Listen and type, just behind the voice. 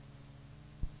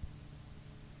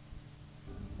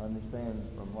understand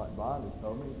from what Bob has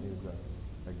told me, is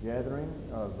a gathering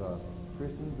of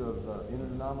Christians of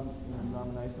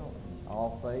interdenominational,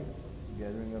 all faiths,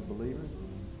 gathering of believers.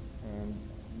 And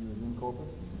you was in Corpus,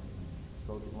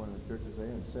 spoke at one of the churches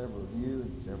there, and several of you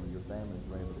and several of your families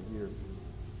were able to hear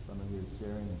some of his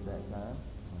sharing at that time.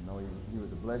 I know he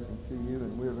was a blessing to you,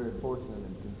 and we're very fortunate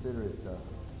and consider it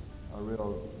a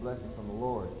real blessing from the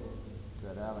Lord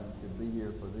that Alan could be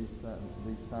here for these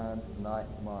times, tonight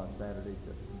and tomorrow, Saturday,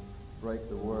 to break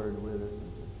the word with us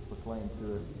and to proclaim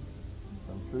to us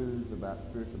some truths about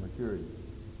spiritual maturity.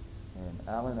 And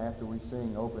Alan, after we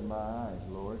sing "Open My Eyes,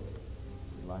 Lord,"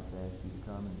 we'd like to ask you to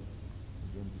come and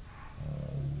begin.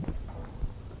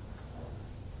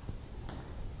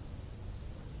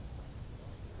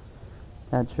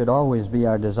 That should always be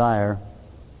our desire,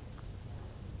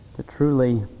 to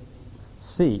truly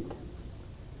seek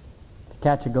to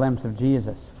catch a glimpse of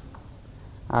Jesus.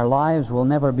 Our lives will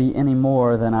never be any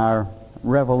more than our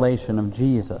revelation of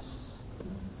Jesus.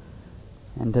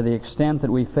 And to the extent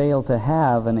that we fail to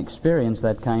have and experience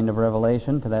that kind of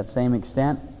revelation, to that same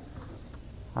extent,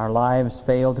 our lives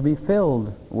fail to be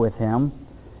filled with Him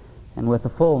and with the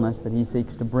fullness that He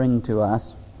seeks to bring to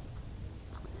us.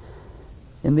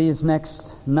 In these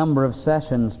next number of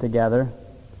sessions together,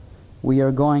 we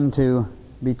are going to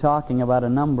be talking about a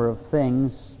number of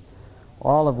things,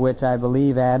 all of which I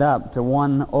believe add up to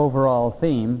one overall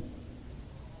theme,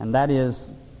 and that is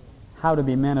how to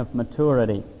be men of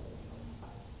maturity.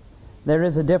 There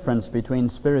is a difference between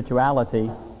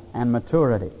spirituality and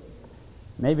maturity.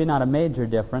 Maybe not a major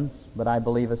difference, but I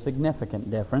believe a significant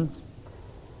difference.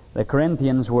 The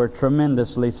Corinthians were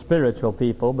tremendously spiritual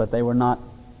people, but they were not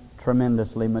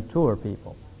tremendously mature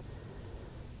people.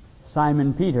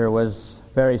 Simon Peter was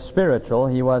very spiritual.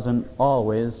 He wasn't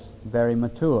always very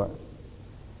mature.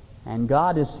 And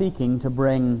God is seeking to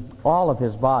bring all of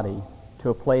His body to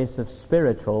a place of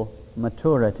spiritual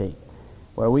maturity,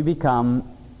 where we become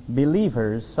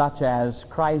believers such as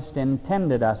Christ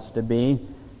intended us to be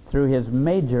through His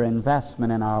major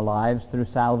investment in our lives through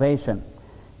salvation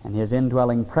and His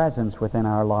indwelling presence within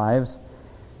our lives.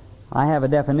 I have a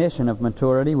definition of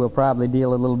maturity. We'll probably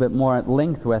deal a little bit more at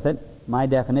length with it. My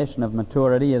definition of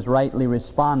maturity is rightly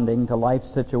responding to life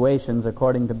situations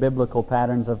according to biblical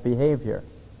patterns of behavior.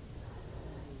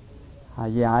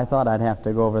 I thought I'd have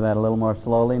to go over that a little more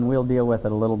slowly, and we'll deal with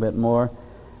it a little bit more.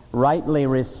 Rightly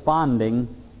responding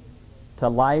to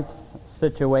life's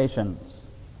situations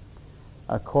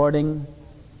according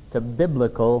to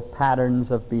biblical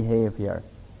patterns of behavior.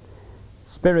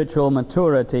 Spiritual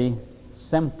maturity,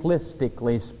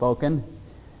 simplistically spoken,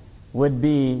 would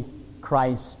be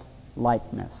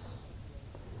Christ-likeness.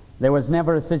 There was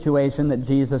never a situation that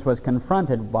Jesus was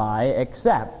confronted by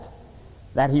except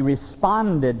that He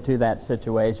responded to that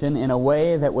situation in a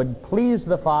way that would please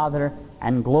the Father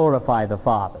and glorify the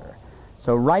Father.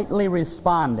 So rightly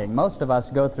responding, most of us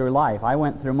go through life. I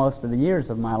went through most of the years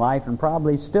of my life and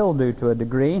probably still do to a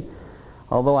degree,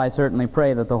 although I certainly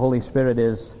pray that the Holy Spirit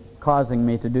is causing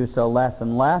me to do so less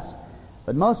and less.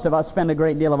 But most of us spend a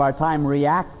great deal of our time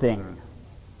reacting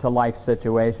to life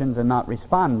situations and not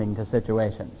responding to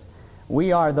situations.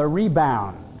 We are the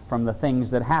rebound from the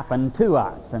things that happen to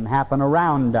us and happen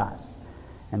around us.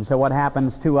 And so what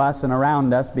happens to us and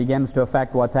around us begins to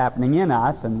affect what's happening in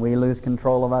us, and we lose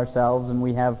control of ourselves, and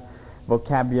we have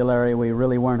vocabulary we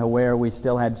really weren't aware we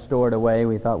still had stored away.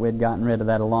 We thought we'd gotten rid of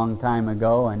that a long time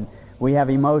ago, and we have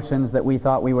emotions that we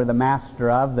thought we were the master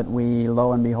of, that we,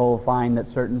 lo and behold, find that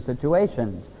certain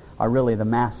situations are really the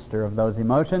master of those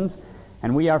emotions,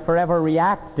 and we are forever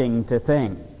reacting to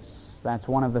things. That's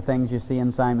one of the things you see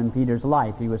in Simon Peter's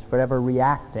life. He was forever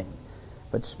reacting.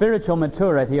 But spiritual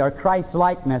maturity, or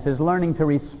Christ-likeness, is learning to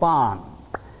respond.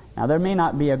 Now, there may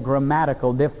not be a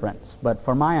grammatical difference, but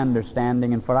for my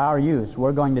understanding and for our use,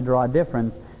 we're going to draw a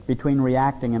difference between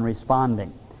reacting and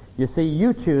responding. You see,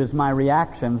 you choose my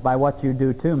reactions by what you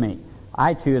do to me.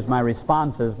 I choose my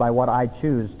responses by what I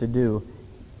choose to do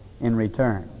in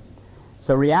return.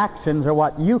 So reactions are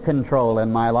what you control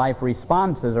in my life.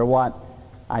 Responses are what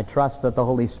I trust that the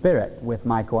Holy Spirit, with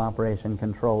my cooperation,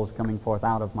 controls coming forth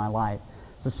out of my life.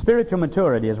 So spiritual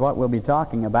maturity is what we'll be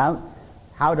talking about,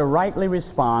 how to rightly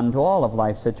respond to all of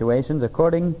life situations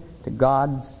according to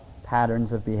God's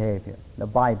patterns of behavior, the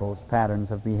Bible's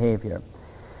patterns of behavior.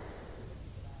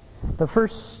 The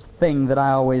first thing that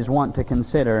I always want to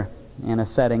consider in a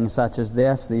setting such as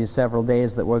this, these several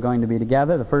days that we're going to be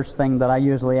together, the first thing that I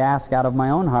usually ask out of my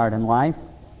own heart in life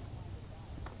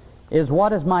is,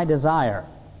 what is my desire?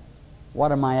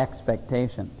 What are my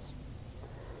expectations?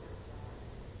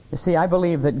 You see, I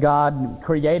believe that God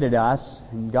created us,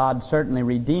 and God certainly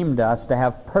redeemed us to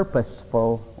have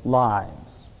purposeful lives.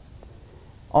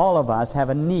 All of us have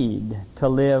a need to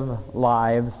live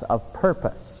lives of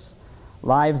purpose,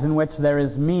 lives in which there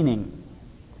is meaning.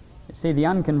 You see, the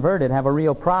unconverted have a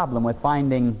real problem with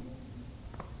finding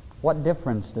what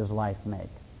difference does life make?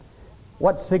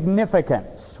 What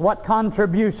significance, what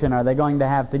contribution are they going to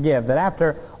have to give? That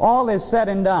after all is said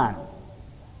and done,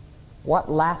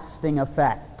 what lasting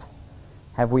effect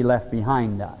have we left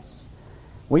behind us?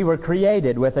 We were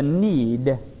created with a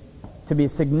need to be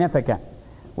significant,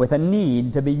 with a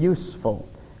need to be useful,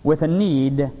 with a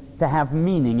need to have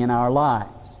meaning in our lives.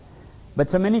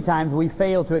 But so many times we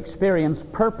fail to experience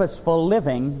purposeful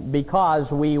living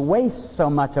because we waste so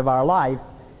much of our life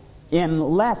in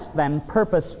less than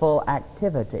purposeful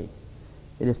activity.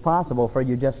 It is possible for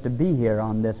you just to be here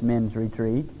on this men's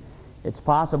retreat. It's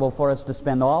possible for us to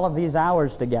spend all of these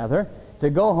hours together, to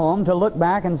go home, to look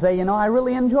back and say, I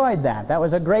really enjoyed that. That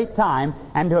was a great time,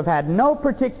 and to have had no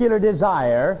particular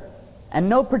desire and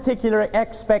no particular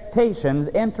expectations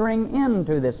entering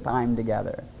into this time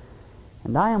together.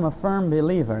 And I am a firm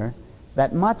believer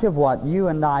that much of what you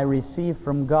and I receive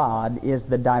from God is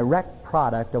the direct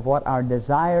product of what our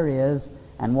desire is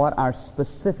and what our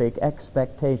specific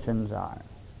expectations are.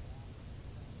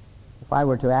 If I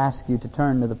were to ask you to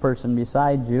turn to the person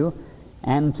beside you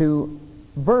and to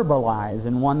verbalize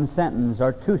in one sentence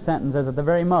or two sentences at the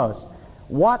very most,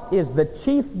 what is the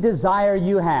chief desire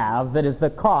you have that is the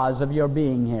cause of your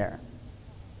being here?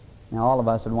 Now, all of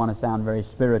us would want to sound very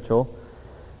spiritual.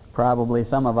 Probably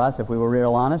some of us, if we were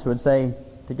real honest, would say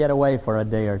to get away for a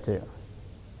day or two.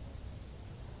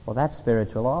 Well, that's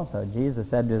spiritual also. Jesus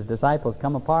said to his disciples,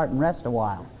 come apart and rest a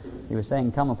while. He was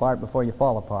saying, come apart before you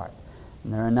fall apart.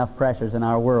 And there are enough pressures in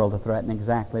our world to threaten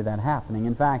exactly that happening.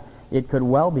 In fact, it could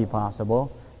well be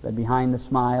possible that behind the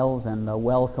smiles and the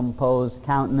well-composed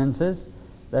countenances,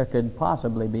 there could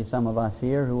possibly be some of us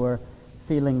here who are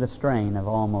feeling the strain of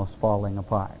almost falling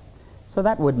apart. So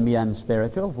that wouldn't be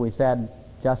unspiritual if we said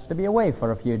just to be away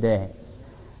for a few days.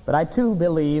 But I too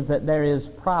believe that there is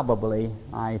probably,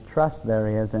 I trust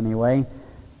there is anyway,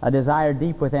 a desire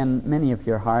deep within many of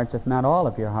your hearts, if not all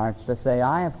of your hearts, to say,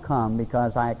 I have come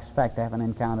because I expect to have an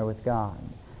encounter with God.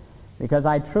 Because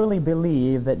I truly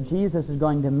believe that Jesus is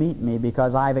going to meet me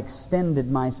because I've extended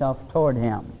myself toward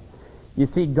Him. You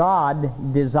see,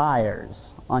 God desires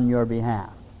on your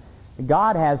behalf.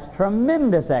 God has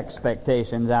tremendous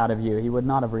expectations out of you. He would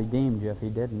not have redeemed you if He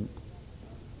didn't.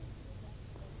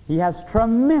 He has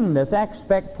tremendous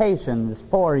expectations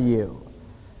for you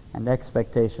and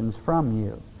expectations from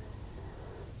you.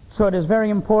 So it is very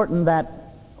important that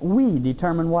we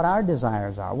determine what our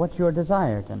desires are. What's your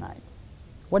desire tonight?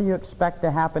 What do you expect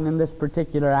to happen in this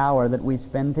particular hour that we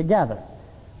spend together?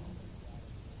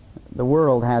 The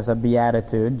world has a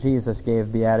beatitude. Jesus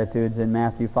gave beatitudes in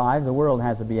Matthew 5. The world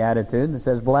has a beatitude that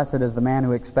says, blessed is the man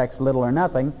who expects little or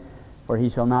nothing, for he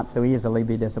shall not so easily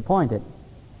be disappointed.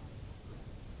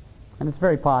 And it's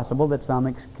very possible that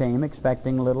some came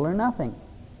expecting little or nothing.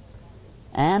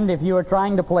 And if you are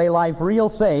trying to play life real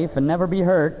safe and never be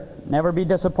hurt, never be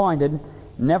disappointed,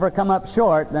 never come up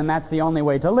short, then that's the only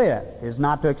way to live, is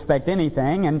not to expect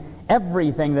anything, and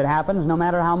everything that happens, no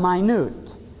matter how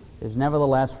minute, is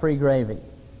nevertheless free gravy.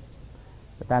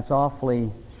 But that's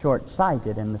awfully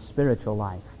short-sighted in the spiritual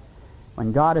life.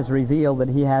 When God has revealed that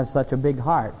He has such a big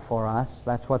heart for us,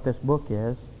 that's what this book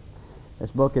is.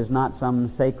 This book is not some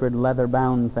sacred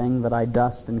leather-bound thing that I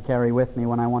dust and carry with me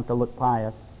when I want to look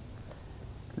pious.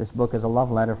 This book is a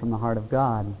love letter from the heart of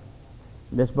God.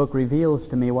 This book reveals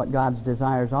to me what God's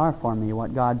desires are for me,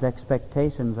 what God's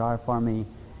expectations are for me,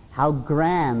 how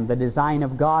grand the design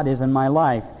of God is in my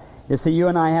life. You see, you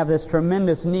and I have this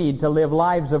tremendous need to live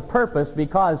lives of purpose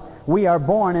because we are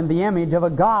born in the image of a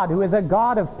God who is a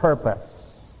God of purpose.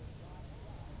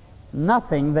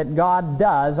 Nothing that God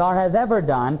does or has ever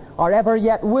done or ever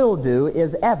yet will do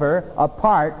is ever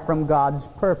apart from God's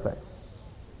purpose.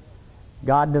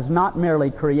 God does not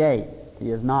merely create.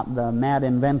 He is not the mad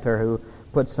inventor who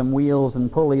puts some wheels and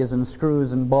pulleys and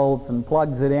screws and bolts and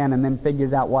plugs it in and then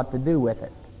figures out what to do with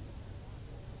it.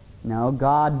 No,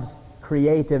 God's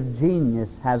creative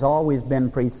genius has always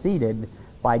been preceded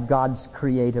by God's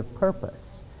creative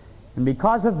purpose. And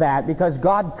because of that, because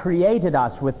God created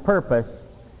us with purpose,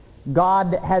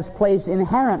 God has placed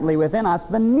inherently within us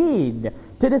the need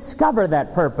to discover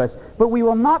that purpose. But we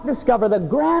will not discover the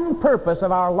grand purpose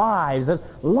of our lives, as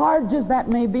large as that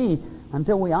may be,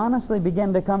 until we honestly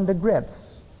begin to come to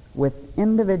grips with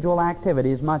individual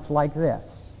activities much like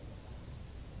this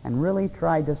and really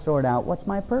try to sort out, what's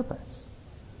my purpose?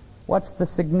 What's the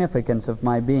significance of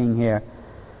my being here?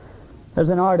 There's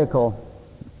an article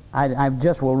I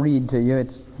just will read to you.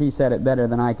 He said it better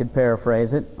than I could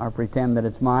paraphrase it or pretend that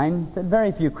it's mine. He said,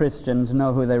 very few Christians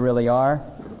know who they really are,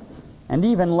 and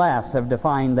even less have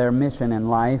defined their mission in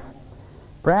life.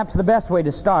 Perhaps the best way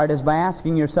to start is by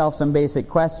asking yourself some basic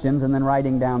questions and then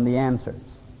writing down the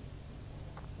answers.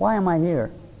 Why am I here?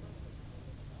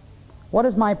 What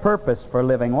is my purpose for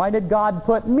living? Why did God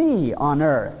put me on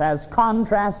earth as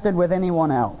contrasted with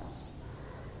anyone else?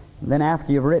 Then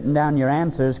after you've written down your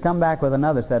answers, come back with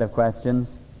another set of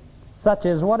questions, such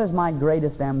as, what is my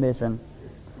greatest ambition?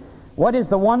 What is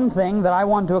the one thing that I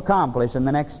want to accomplish in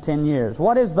the next 10 years?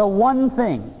 What is the one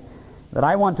thing that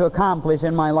I want to accomplish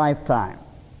in my lifetime?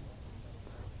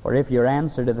 For if your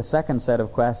answer to the second set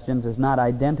of questions is not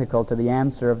identical to the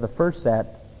answer of the first set,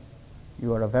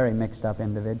 you are a very mixed up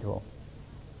individual.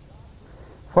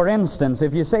 For instance,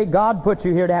 if you say God put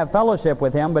you here to have fellowship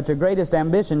with Him, but your greatest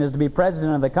ambition is to be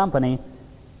president of the company,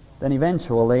 then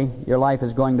eventually your life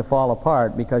is going to fall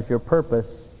apart because your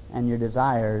purpose and your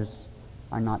desires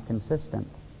are not consistent.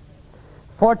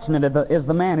 Fortunate is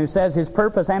the man who says his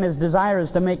purpose and his desire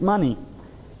is to make money.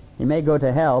 He may go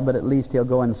to hell, but at least he'll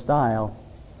go in style.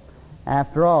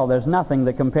 After all, there's nothing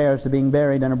that compares to being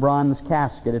buried in a bronze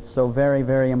casket. It's so very,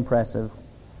 very impressive.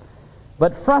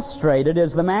 But frustrated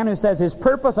is the man who says his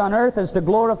purpose on earth is to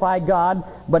glorify God,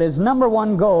 but his number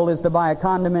one goal is to buy a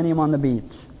condominium on the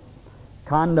beach.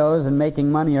 Condos and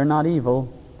making money are not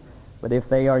evil, but if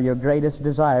they are your greatest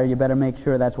desire, you better make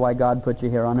sure that's why God put you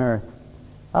here on earth.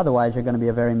 Otherwise, you're going to be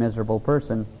a very miserable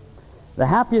person. The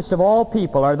happiest of all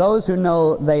people are those who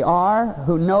know they are,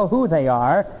 who know who they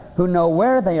are, who know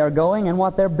where they are going and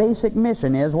what their basic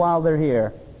mission is while they're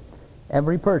here.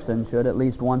 Every person should, at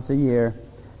least once a year,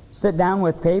 sit down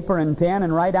with paper and pen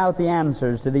and write out the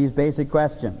answers to these basic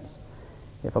questions.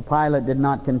 If a pilot did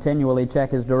not continually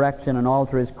check his direction and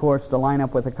alter his course to line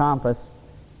up with the compass,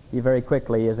 he very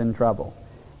quickly is in trouble.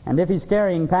 And if he's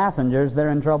carrying passengers, they're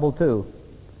in trouble too.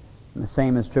 And the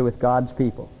same is true with God's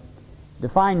people.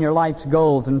 Define your life's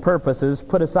goals and purposes,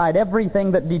 put aside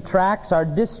everything that detracts or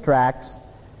distracts,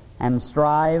 and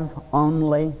strive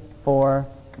only for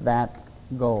that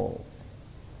goal.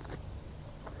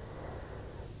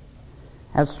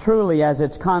 As truly as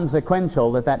it's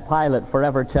consequential that pilot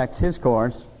forever checks his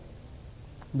course,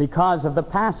 because of the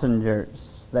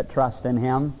passengers that trust in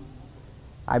him,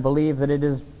 I believe that it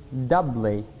is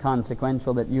doubly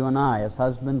consequential that you and I, as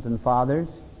husbands and fathers,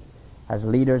 as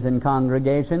leaders in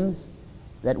congregations,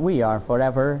 that we are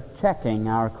forever checking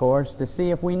our course to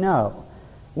see if we know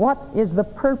what is the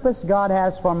purpose God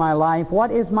has for my life,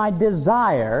 what is my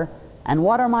desire, and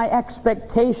what are my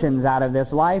expectations out of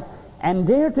this life, and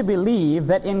dare to believe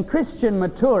that in Christian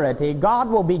maturity, God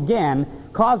will begin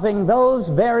causing those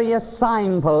various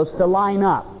signposts to line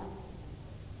up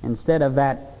instead of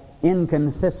that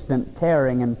inconsistent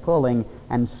tearing and pulling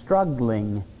and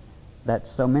struggling that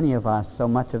so many of us, so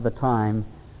much of the time,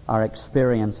 are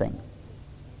experiencing.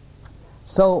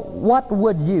 So what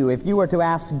would you, if you were to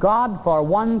ask God for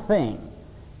one thing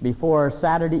before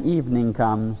Saturday evening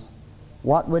comes,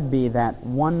 what would be that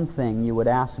one thing you would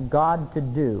ask God to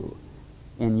do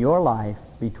in your life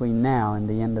between now and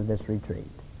the end of this retreat?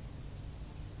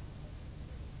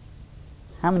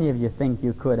 How many of you think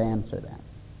you could answer that?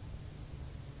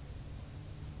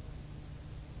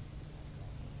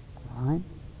 All right.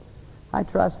 I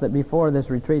trust that before this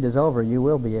retreat is over, you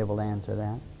will be able to answer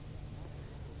that.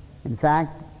 In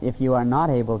fact, if you are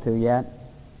not able to yet,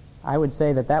 I would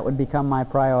say that would become my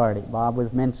priority. Bob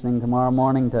was mentioning tomorrow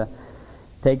morning to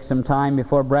take some time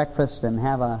before breakfast and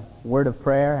have a word of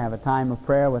prayer, have a time of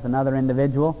prayer with another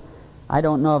individual. I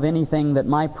don't know of anything that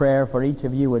my prayer for each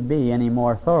of you would be any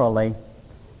more thoroughly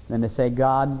than to say,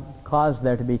 God, cause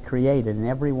there to be created in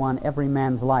every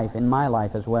man's life, in my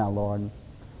life as well, Lord,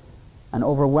 an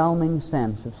overwhelming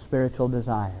sense of spiritual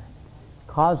desire.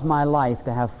 Cause my life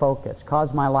to have focus.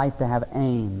 Cause my life to have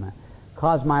aim.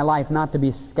 Cause my life not to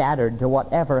be scattered to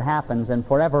whatever happens and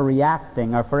forever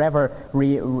reacting or forever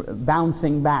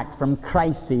bouncing back from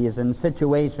crises and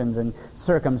situations and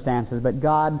circumstances. But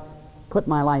God, put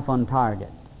my life on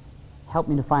target. Help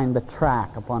me to find the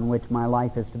track upon which my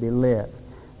life is to be lived,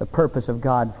 the purpose of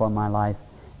God for my life,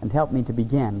 and help me to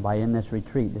begin by, in this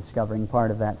retreat, discovering part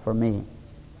of that for me.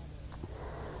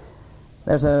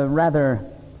 There's a rather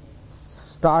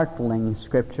startling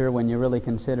scripture when you really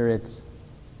consider its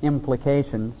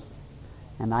implications.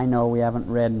 And I know we haven't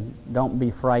read, don't be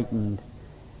frightened.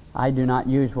 I do not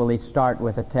usually start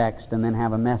with a text and then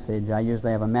have a message. I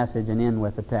usually have a message and end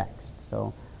with a text.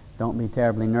 So don't be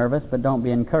terribly nervous, but don't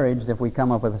be encouraged if we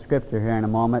come up with a scripture here in a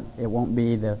moment. It won't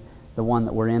be the one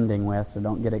that we're ending with, so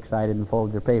don't get excited and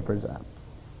fold your papers up.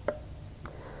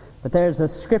 But there's a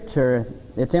scripture,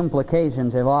 its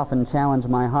implications have often challenged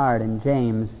my heart in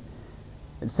James.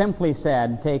 It simply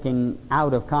said, taking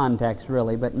out of context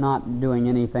really, but not doing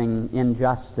anything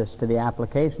injustice to the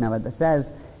application of it, that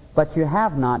says, "But you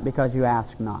have not because you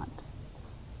ask not."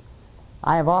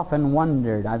 I have often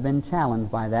wondered, I've been challenged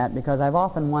by that, because I've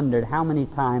often wondered how many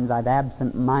times I've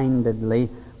absent-mindedly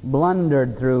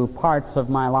blundered through parts of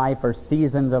my life or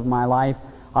seasons of my life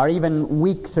or even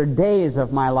weeks or days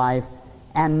of my life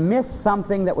and missed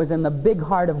something that was in the big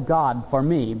heart of God for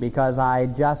me because I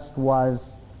just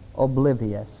was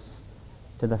oblivious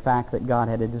to the fact that God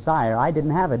had a desire. I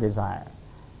didn't have a desire.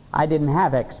 I didn't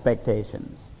have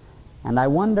expectations. And I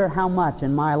wonder how much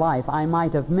in my life I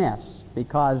might have missed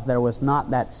because there was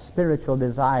not that spiritual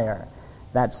desire,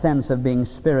 that sense of being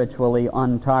spiritually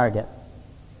on target.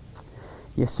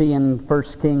 You see in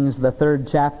 1 Kings, the 3rd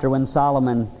chapter, when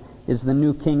Solomon is the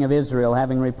new king of Israel,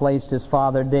 having replaced his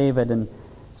father David, and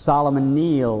Solomon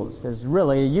kneels as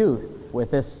really a youth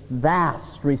with this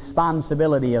vast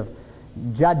responsibility of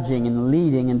judging and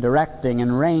leading and directing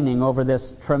and reigning over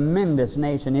this tremendous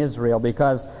nation Israel,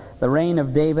 because the reign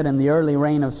of David and the early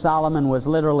reign of Solomon was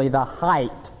literally the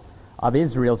height of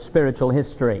Israel's spiritual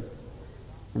history.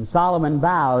 And Solomon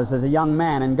bows as a young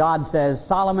man, and God says,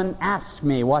 "Solomon, ask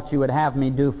me what you would have me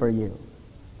do for you."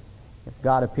 If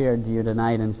God appeared to you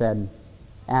tonight and said,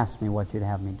 "Ask me what you'd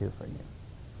have me do for you,"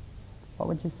 what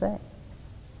would you say?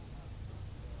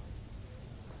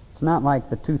 It's not like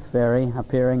the tooth fairy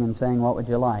appearing and saying, "What would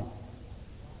you like?"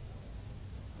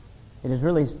 It is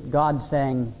really God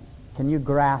saying, "Can you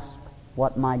grasp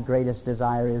what my greatest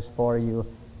desire is for you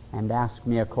and ask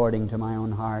me according to my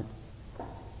own heart?"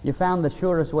 You found the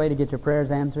surest way to get your prayers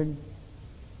answered?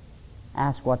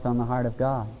 Ask what's on the heart of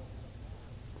God.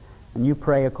 And you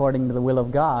pray according to the will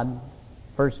of God.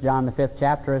 1 John, the 5th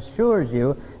chapter, assures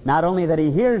you not only that He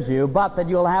hears you, but that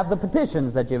you'll have the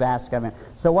petitions that you've asked of Him.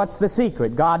 So what's the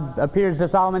secret? God appears to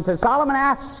Solomon and says, "Solomon,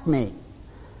 ask me." You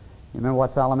remember what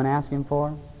Solomon asked Him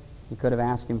for? He could have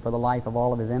asked Him for the life of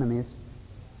all of his enemies.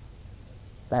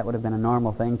 That would have been a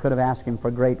normal thing. Could have asked Him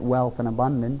for great wealth and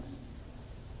abundance.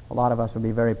 A lot of us would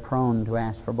be very prone to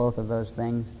ask for both of those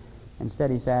things.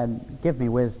 Instead, he said, "Give me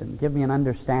wisdom. Give me an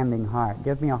understanding heart.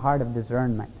 Give me a heart of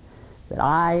discernment, that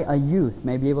I, a youth,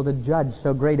 may be able to judge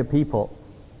so great a people."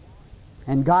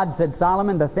 And God said,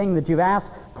 "Solomon, the thing that you've asked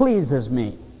pleases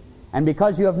me. And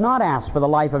because you have not asked for the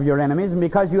life of your enemies, and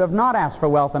because you have not asked for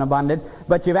wealth and abundance,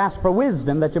 but you've asked for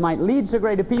wisdom that you might lead so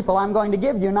great a people, I'm going to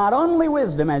give you not only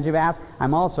wisdom as you've asked,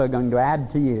 I'm also going to add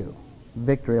to you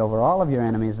victory over all of your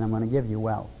enemies, and I'm going to give you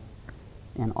wealth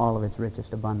in all of its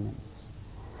richest abundance."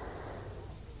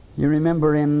 You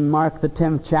remember in Mark the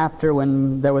 10th chapter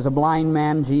when there was a blind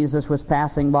man, Jesus was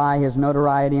passing by, his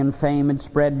notoriety and fame had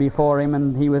spread before him,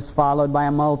 and he was followed by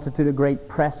a multitude. A great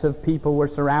press of people were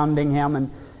surrounding him, and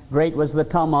great was the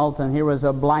tumult. And here was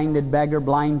a blinded beggar,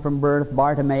 blind from birth,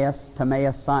 Bartimaeus, son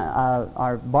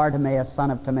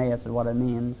of Timaeus is what it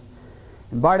means.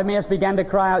 And Bartimaeus began to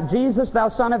cry out, "Jesus, thou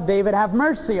son of David, have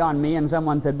mercy on me." And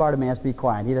someone said, "Bartimaeus, be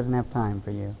quiet. He doesn't have time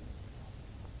for you."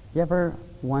 You ever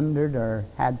wondered or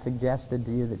had suggested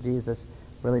to you that Jesus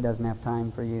really doesn't have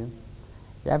time for you?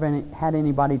 You ever had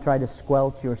anybody try to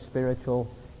squelch your spiritual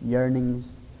yearnings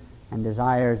and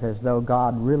desires as though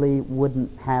God really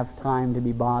wouldn't have time to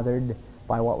be bothered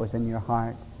by what was in your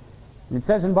heart? And it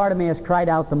says, and Bartimaeus cried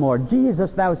out the more,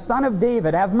 "Jesus, thou son of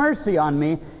David, have mercy on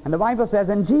me." And the Bible says,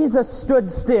 and Jesus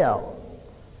stood still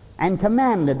and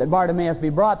commanded that Bartimaeus be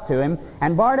brought to him.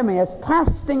 And Bartimaeus,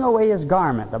 casting away his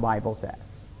garment, the Bible says.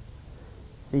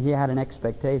 See, he had an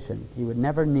expectation. He would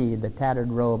never need the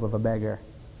tattered robe of a beggar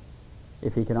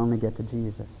if he could only get to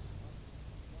Jesus.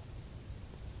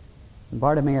 And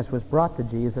Bartimaeus was brought to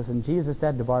Jesus, and Jesus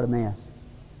said to Bartimaeus,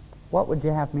 "What would you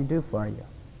have me do for you?"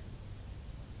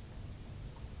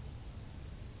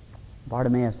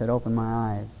 Bartimaeus said, "Open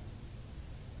my eyes."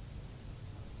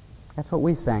 That's what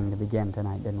we sang to begin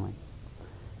tonight, didn't we?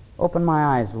 "Open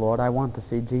my eyes, Lord, I want to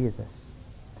see Jesus."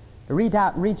 To reach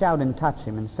out and touch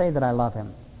Him and say that I love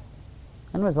Him.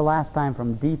 When was the last time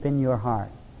from deep in your heart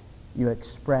you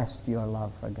expressed your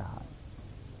love for God?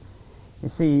 You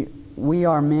see, we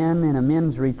are men in a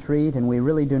men's retreat, and we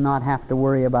really do not have to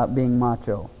worry about being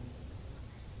macho.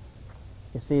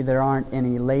 You see, there aren't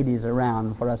any ladies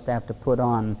around for us to have to put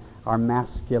on our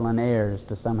masculine airs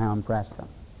to somehow impress them.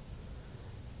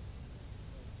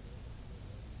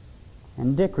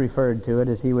 And Dick referred to it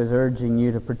as he was urging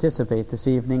you to participate this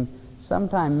evening.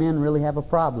 Sometimes men really have a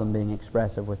problem being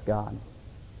expressive with God.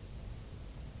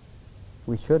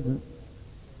 We shouldn't.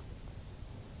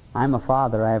 I'm a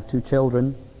father. I have 2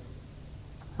 children.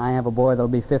 I have a boy that'll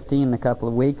be 15 in a couple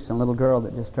of weeks and a little girl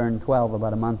that just turned 12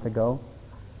 about a month ago.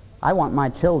 I want my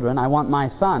children, I want my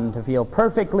son to feel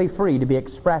perfectly free to be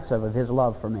expressive of his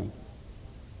love for me.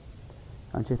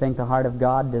 Don't you think the heart of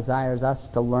God desires us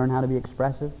to learn how to be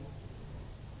expressive?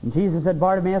 And Jesus said,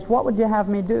 Bartimaeus, what would you have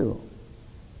me do?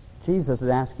 Jesus is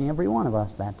asking every one of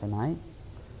us that tonight.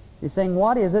 He's saying,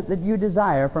 what is it that you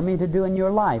desire for me to do in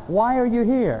your life? Why are you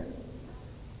here?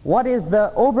 What is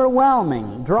the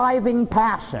overwhelming, driving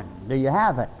passion? Do you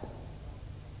have it?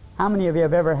 How many of you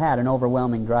have ever had an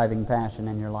overwhelming, driving passion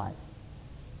in your life?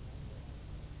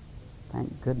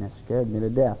 Thank goodness, scared me to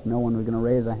death. No one was going to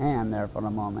raise a hand there for a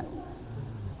moment.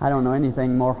 I don't know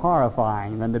anything more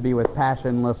horrifying than to be with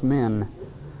passionless men,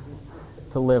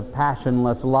 to live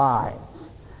passionless lives,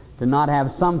 to not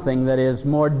have something that is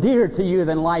more dear to you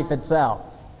than life itself.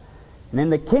 And in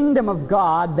the kingdom of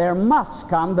God, there must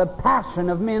come the passion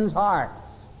of men's hearts.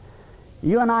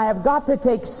 You and I have got to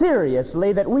take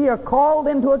seriously that we are called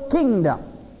into a kingdom.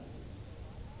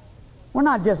 We're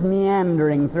not just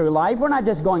meandering through life. We're not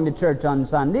just going to church on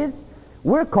Sundays.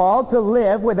 We're called to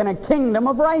live within a kingdom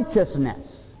of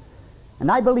righteousness.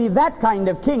 And I believe that kind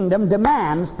of kingdom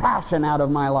demands passion out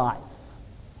of my life.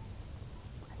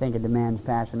 I think it demands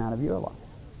passion out of your life.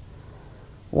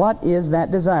 What is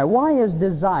that desire? Why is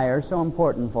desire so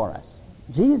important for us?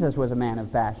 Jesus was a man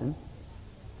of passion.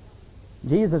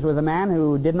 Jesus was a man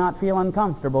who did not feel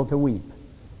uncomfortable to weep.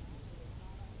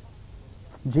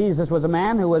 Jesus was a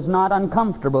man who was not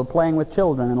uncomfortable playing with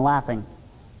children and laughing.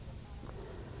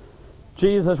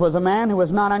 Jesus was a man who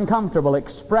was not uncomfortable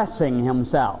expressing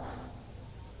himself.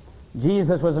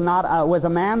 Jesus was a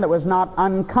man that was not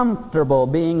uncomfortable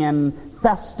being in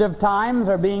festive times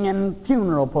or being in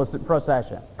funeral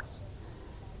processions.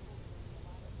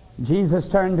 Jesus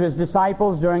turned to his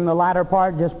disciples during the latter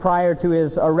part, just prior to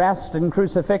his arrest and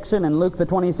crucifixion in Luke the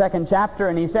 22nd chapter,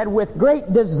 and he said, with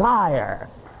great desire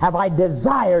have I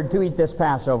desired to eat this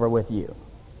Passover with you.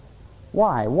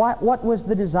 Why? What was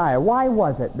the desire? Why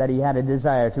was it that he had a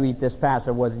desire to eat this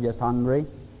Passover? Was he just hungry?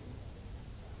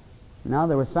 No,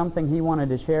 there was something he wanted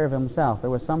to share of himself.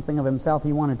 There was something of himself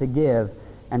he wanted to give,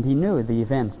 and he knew the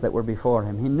events that were before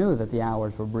him. He knew that the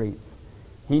hours were brief.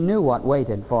 He knew what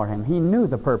waited for him. He knew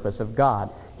the purpose of God.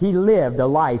 He lived a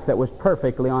life that was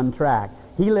perfectly on track.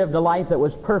 He lived a life that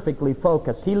was perfectly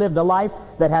focused. He lived a life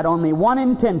that had only one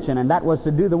intention, and that was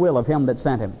to do the will of him that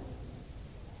sent him.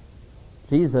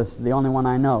 Jesus, the only one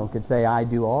I know, could say, I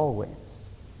do always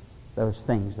those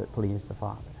things that please the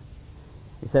Father.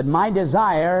 He said, my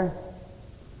desire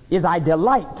is I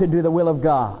delight to do the will of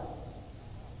God.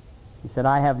 He said,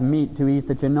 I have meat to eat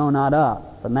that you know not of,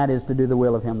 and that is to do the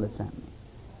will of him that sent me.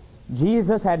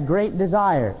 Jesus had great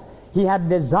desires. He had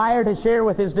desire to share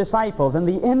with his disciples in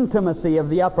the intimacy of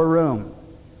the upper room.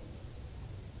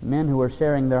 Men who were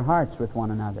sharing their hearts with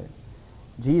one another.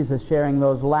 Jesus sharing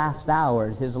those last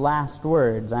hours, his last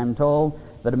words. I'm told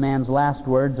that a man's last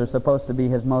words are supposed to be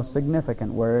his most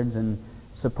significant words and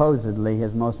supposedly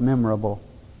his most memorable.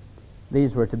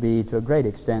 These were to be, to a great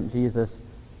extent, Jesus'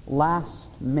 last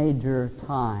major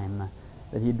time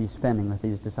that he'd be spending with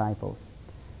these disciples.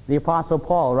 The Apostle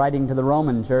Paul, writing to the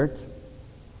Roman church,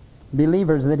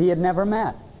 believers that he had never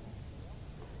met.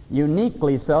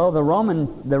 Uniquely so, the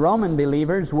Roman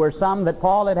believers were some that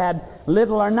Paul had had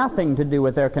little or nothing to do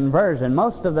with their conversion.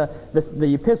 Most of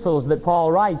the epistles that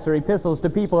Paul writes are epistles to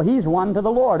people he's won to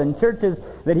the Lord and churches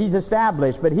that he's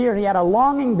established. But here he had a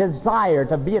longing desire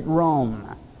to be at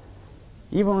Rome.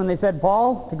 Even when they said,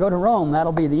 Paul, to go to Rome,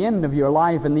 that'll be the end of your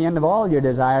life and the end of all your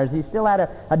desires, he still had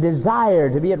a desire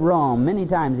to be at Rome. Many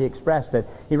times he expressed it.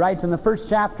 He writes in the first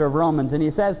chapter of Romans, and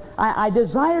he says, I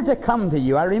desire to come to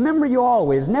you. I remember you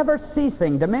always, never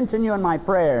ceasing to mention you in my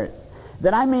prayers,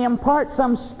 that I may impart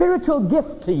some spiritual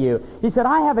gift to you. He said,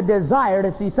 I have a desire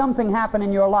to see something happen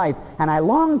in your life, and I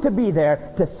long to be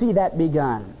there to see that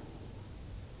begun.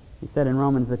 He said in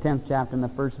Romans, the 10th chapter, in the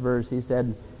first verse, he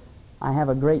said, I have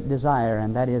a great desire,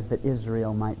 and that is that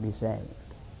Israel might be saved.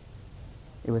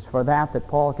 It was for that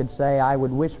Paul could say, I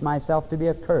would wish myself to be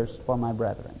accursed for my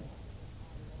brethren.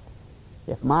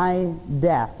 If my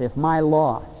death, if my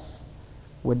loss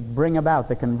would bring about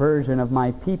the conversion of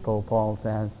my people, Paul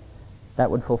says, that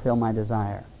would fulfill my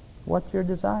desire. What's your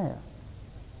desire?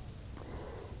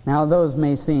 Now, those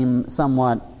may seem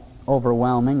somewhat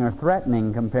overwhelming or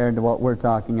threatening compared to what we're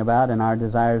talking about in our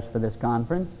desires for this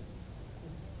conference.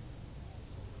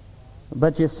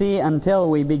 But you see, until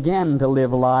we begin to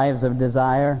live lives of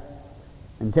desire,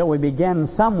 until we begin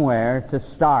somewhere to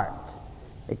start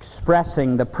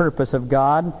expressing the purpose of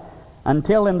God,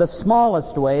 until in the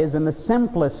smallest ways, in the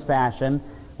simplest fashion,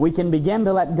 we can begin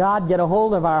to let God get a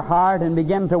hold of our heart and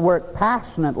begin to work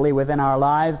passionately within our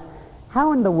lives,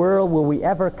 how in the world will we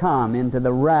ever come into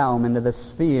the realm, into the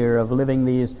sphere of living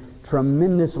these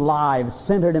tremendous lives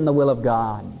centered in the will of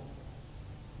God?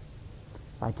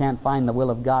 If I can't find the will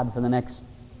of God for the next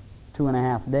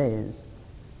 2.5 days,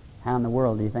 how in the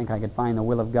world do you think I could find the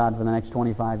will of God for the next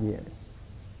 25 years?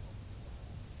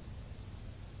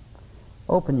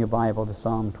 Open your Bible to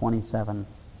Psalm 27,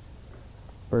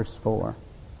 verse 4.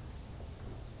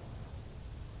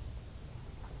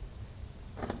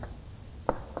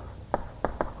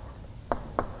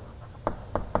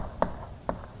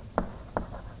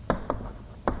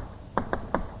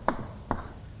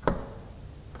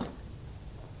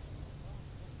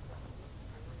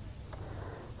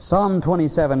 Psalm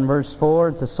 27, verse 4,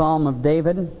 it's a psalm of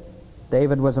David.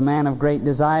 David was a man of great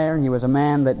desire. He was a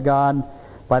man that God,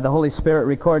 by the Holy Spirit,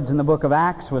 records in the book of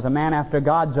Acts, was a man after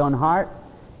God's own heart.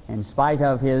 In spite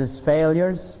of his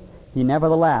failures, he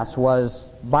nevertheless was,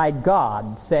 by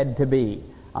God, said to be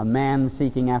a man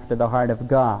seeking after the heart of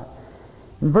God.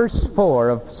 In verse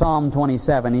 4 of Psalm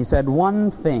 27, he said, "One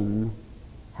thing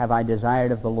have I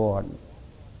desired of the Lord,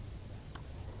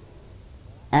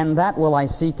 and that will I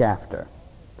seek after,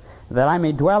 that I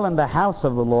may dwell in the house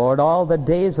of the Lord all the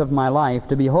days of my life,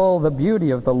 to behold the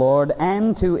beauty of the Lord,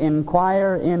 and to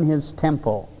inquire in His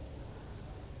temple."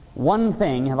 One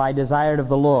thing have I desired of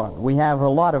the Lord. We have a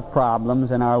lot of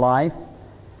problems in our life.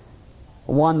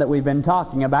 One that we've been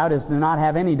talking about is to not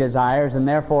have any desires and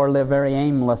therefore live very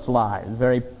aimless lives,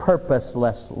 very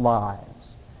purposeless lives.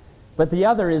 But the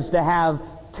other is to have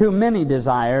too many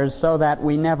desires so that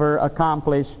we never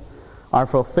accomplish or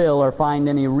fulfill or find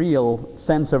any real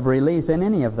sense of release in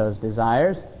any of those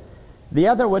desires. The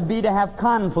other would be to have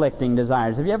conflicting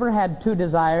desires. Have you ever had two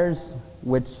desires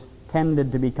which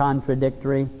tended to be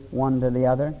contradictory one to the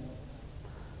other?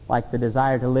 Like the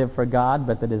desire to live for God,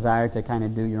 but the desire to kind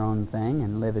of do your own thing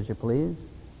and live as you please.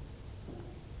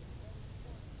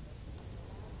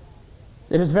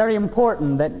 It is very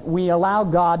important that we allow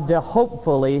God to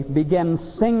hopefully begin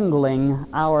singling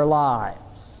our lives,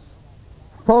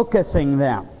 focusing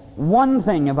them. One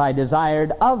thing have I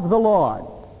desired of the Lord.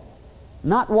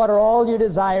 Not what are all your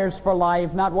desires for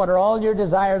life, not what are all your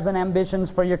desires and ambitions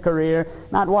for your career,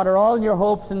 not what are all your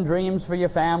hopes and dreams for your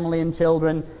family and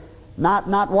children,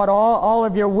 not what all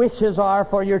of your wishes are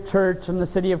for your church and the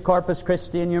city of Corpus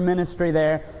Christi and your ministry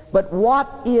there, but what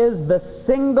is the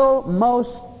single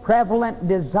most prevalent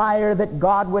desire that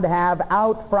God would have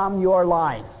out from your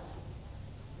life?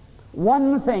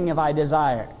 One thing have I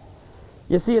desired.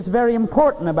 You see, it's very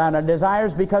important about our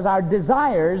desires, because our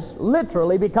desires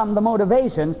literally become the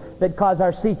motivations that cause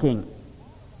our seeking.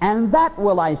 And that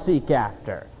will I seek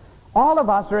after. All of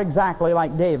us are exactly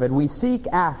like David. We seek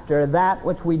after that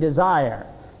which we desire.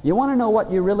 You want to know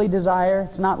what you really desire?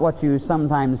 It's not what you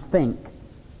sometimes think.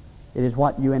 It is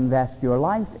what you invest your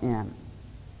life in.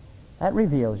 That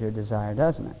reveals your desire,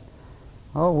 doesn't it?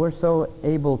 Oh, we're so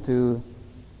able to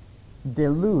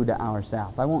delude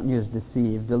ourselves. I won't use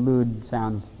deceive. Delude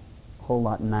sounds a whole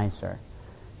lot nicer.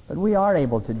 But we are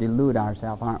able to delude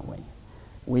ourselves, aren't we?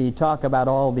 We talk about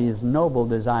all these noble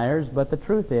desires, but the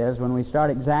truth is, when we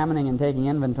start examining and taking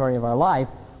inventory of our life,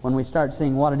 when we start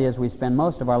seeing what it is we spend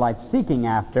most of our life seeking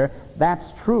after,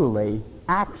 that's truly,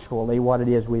 actually what it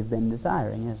is we've been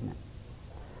desiring, isn't it?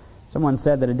 Someone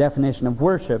said that a definition of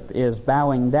worship is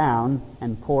bowing down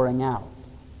and pouring out.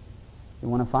 You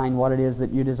want to find what it is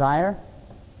that you desire?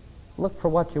 Look for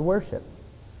what you worship.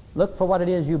 Look for what it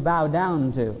is you bow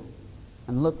down to.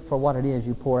 And look for what it is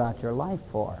you pour out your life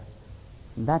for.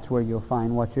 And that's where you'll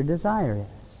find what your desire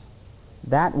is.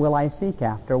 That will I seek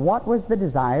after. What was the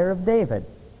desire of David?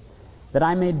 That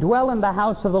I may dwell in the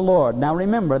house of the Lord. Now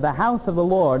remember, the house of the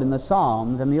Lord in the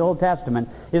Psalms and the Old Testament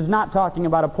is not talking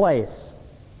about a place.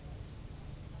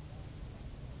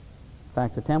 In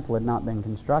fact, the temple had not been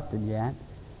constructed yet.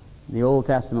 The Old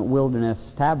Testament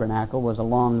wilderness tabernacle was a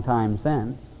long time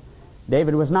since.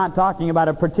 David was not talking about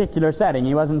a particular setting.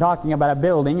 He wasn't talking about a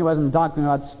building. He wasn't talking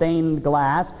about stained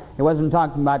glass. He wasn't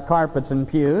talking about carpets and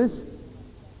pews.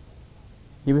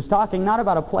 He was talking not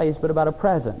about a place, but about a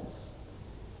presence.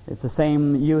 It's the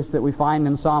same use that we find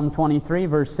in Psalm 23,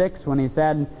 verse 6, when he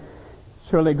said,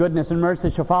 "Surely goodness and mercy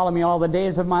shall follow me all the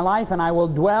days of my life, and I will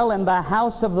dwell in the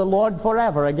house of the Lord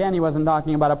forever." Again, he wasn't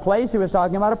talking about a place, he was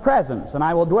talking about a presence. And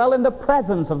I will dwell in the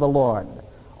presence of the Lord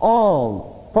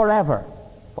forever,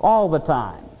 all the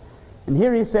time. And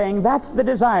here he's saying, that's the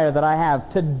desire that I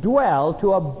have, to dwell,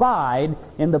 to abide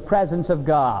in the presence of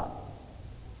God.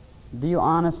 Do you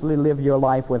honestly live your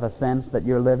life with a sense that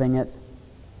you're living it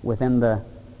within the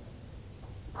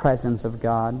presence of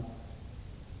God?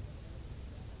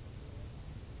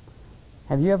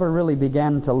 Have you ever really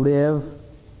begun to live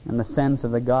in the sense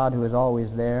of the God who is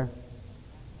always there?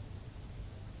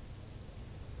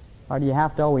 Or do you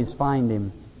have to always find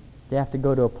Him? Do you have to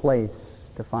go to a place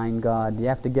to find God? Do you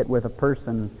have to get with a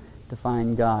person to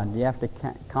find God? Do you have to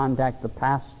contact the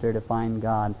pastor to find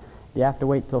God? Do you have to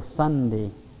wait till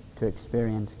Sunday to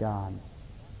experience God?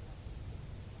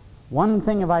 One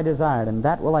thing have I desired, and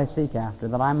that will I seek after,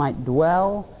 that I might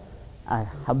dwell a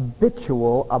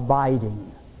habitual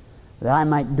abiding, that I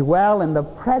might dwell in the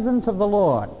presence of the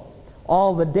Lord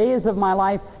all the days of my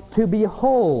life, to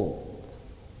behold.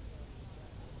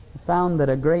 I found that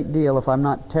a great deal, if I'm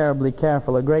not terribly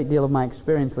careful, a great deal of my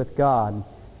experience with God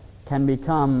can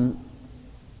become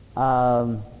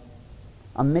a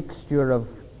mixture of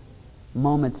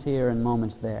moments here and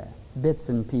moments there, bits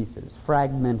and pieces,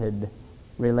 fragmented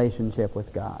relationship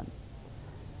with God.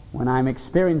 When I'm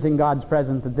experiencing God's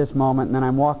presence at this moment, and then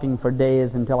I'm walking for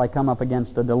days until I come up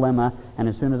against a dilemma, and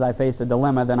as soon as I face a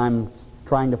dilemma, then I'm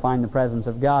trying to find the presence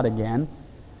of God again.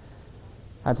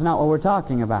 That's not what we're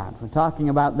talking about. We're talking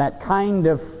about that kind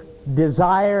of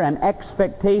desire and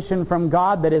expectation from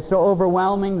God that is so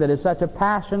overwhelming, that is such a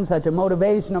passion, such a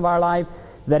motivation of our life,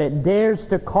 that it dares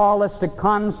to call us to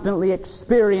constantly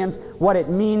experience what it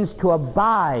means to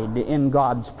abide in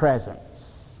God's presence.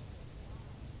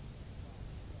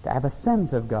 To have a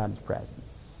sense of God's presence.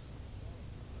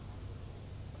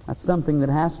 That's something that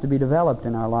has to be developed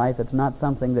in our life. It's not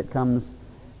something that comes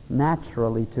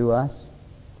naturally to us.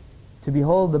 To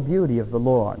behold the beauty of the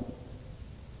Lord.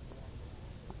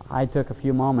 I took a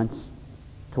few moments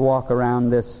to walk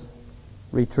around this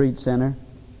retreat center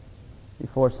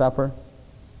before supper.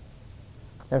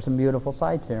 There's some beautiful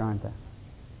sights here, aren't there?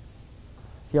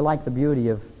 If you like the beauty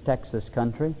of Texas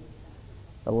country,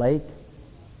 the lake.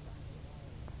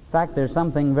 In fact, there's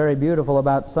something very beautiful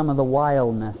about some of the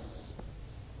wildness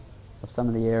of some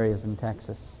of the areas in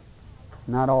Texas.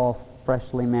 Not all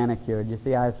freshly manicured. You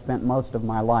see, I've spent most of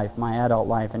my life, my adult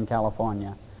life, in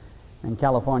California. In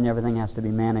California, everything has to be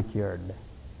manicured.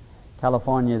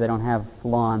 California, they don't have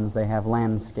lawns, they have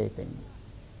landscaping.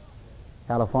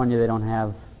 California, they don't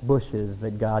have bushes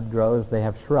that God grows, they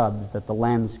have shrubs that the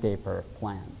landscaper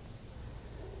plants.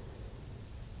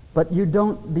 But you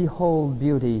don't behold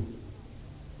beauty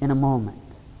in a moment.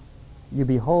 You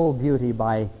behold beauty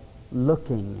by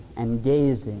looking and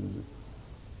gazing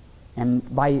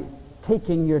and by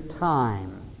taking your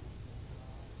time.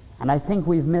 And I think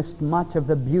we've missed much of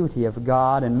the beauty of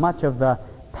God and much of the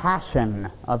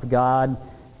passion of God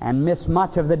and missed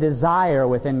much of the desire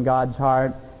within God's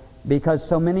heart, because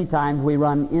so many times we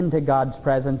run into God's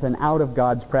presence and out of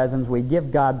God's presence. We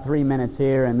give God 3 minutes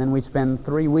here, and then we spend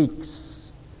 3 weeks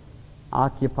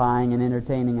occupying and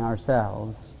entertaining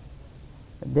ourselves.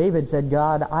 David said,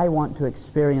 God, I want to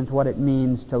experience what it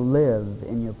means to live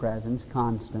in your presence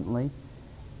constantly.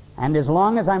 And as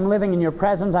long as I'm living in your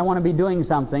presence, I want to be doing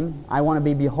something. I want to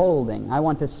be beholding. I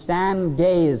want to stand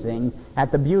gazing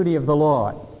at the beauty of the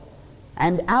Lord.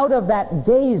 And out of that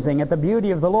gazing at the beauty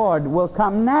of the Lord will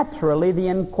come naturally the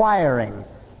inquiring. Have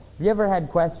you ever had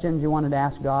questions you wanted to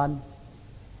ask God?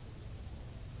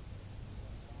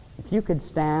 If you could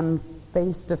stand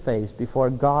face to face before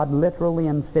God literally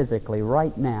and physically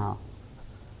right now,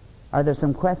 are there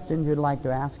some questions you'd like to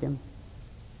ask Him?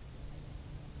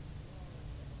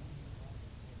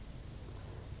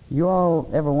 You all,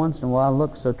 every once in a while,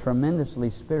 look so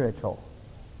tremendously spiritual,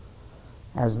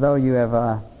 as though you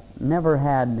have never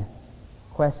had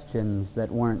questions that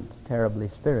weren't terribly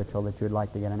spiritual that you'd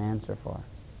like to get an answer for.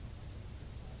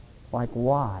 Like,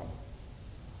 why?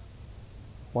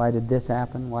 Why did this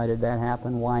happen? Why did that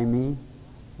happen? Why me?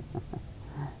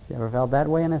 You ever felt that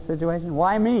way in a situation?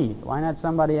 Why me? Why not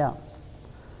somebody else?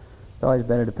 It's always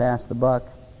better to pass the buck,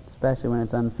 especially when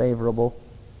it's unfavorable.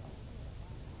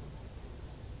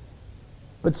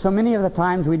 But so many of the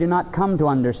times we do not come to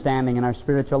understanding in our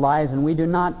spiritual lives, and we do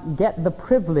not get the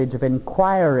privilege of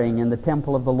inquiring in the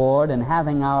temple of the Lord and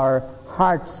having our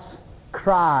heart's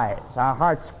cries, our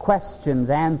heart's questions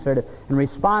answered and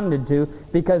responded to,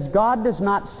 because God does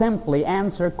not simply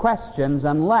answer questions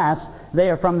unless they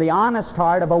are from the honest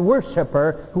heart of a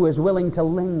worshiper who is willing to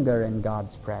linger in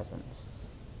God's presence.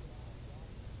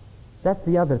 That's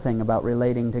the other thing about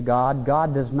relating to God.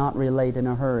 God does not relate in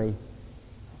a hurry.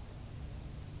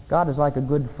 God is like a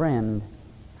good friend.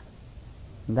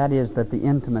 And that is that the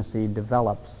intimacy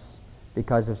develops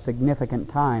because of significant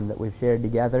time that we've shared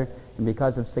together and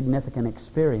because of significant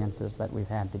experiences that we've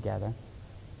had together.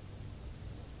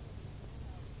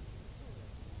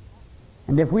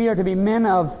 And if we are to be men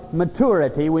of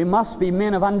maturity, we must be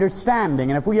men of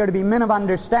understanding. And if we are to be men of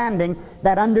understanding,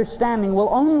 that understanding will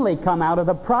only come out of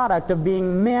the product of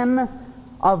being men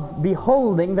of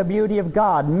beholding the beauty of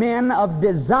God, men of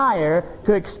desire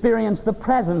to experience the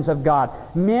presence of God,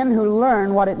 men who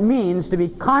learn what it means to be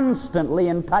constantly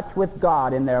in touch with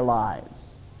God in their lives.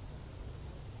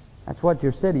 That's what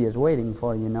your city is waiting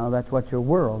for, you know. That's what your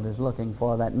world is looking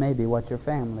for. That may be what your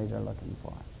families are looking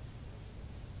for.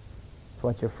 It's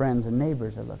what your friends and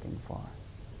neighbors are looking for.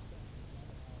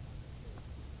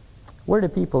 Where do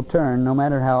people turn, no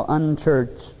matter how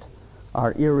unchurched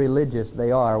or irreligious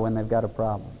they are, when they've got a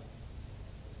problem?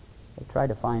 They try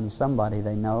to find somebody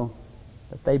they know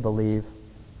that they believe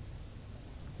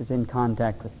is in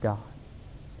contact with God.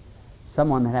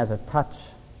 Someone that has a touch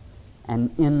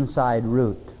and inside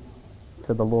route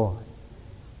to the Lord.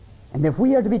 And if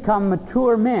we are to become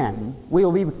mature men, we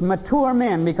will be mature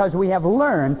men because we have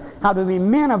learned how to be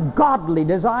men of godly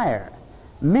desire,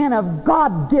 men of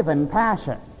God-given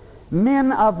passion,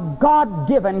 men of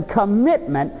God-given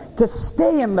commitment to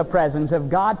stay in the presence of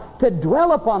God, to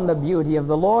dwell upon the beauty of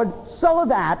the Lord, so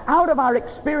that out of our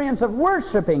experience of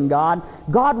worshiping God,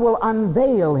 God will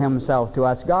unveil Himself to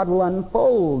us. God will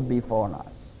unfold before us.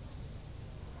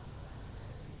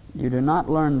 You do not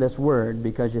learn this word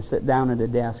because you sit down at a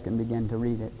desk and begin to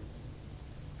read it.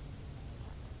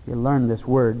 You learn this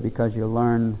word because you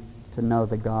learn to know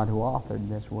the God who authored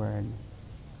this word.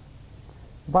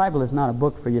 The Bible is not a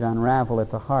book for you to unravel,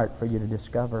 it's a heart for you to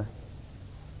discover.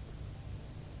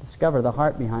 Discover the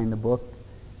heart behind the book,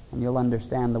 and you'll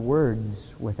understand the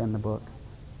words within the book.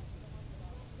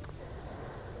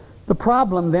 The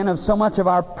problem, then, of so much of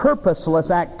our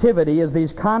purposeless activity is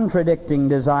these contradicting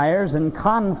desires and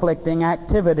conflicting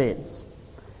activities.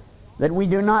 That we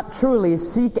do not truly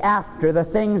seek after the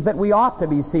things that we ought to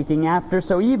be seeking after,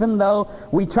 so even though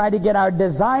we try to get our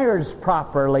desires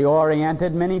properly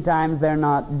oriented, many times they're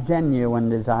not genuine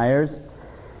desires.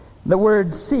 The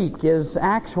word seek is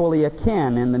actually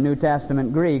akin in the New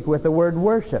Testament Greek with the word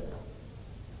worship.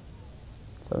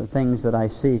 So the things that I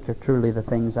seek are truly the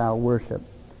things I'll worship.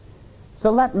 So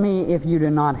let me, if you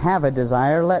do not have a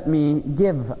desire, let me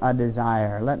give a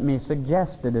desire. Let me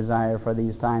suggest a desire for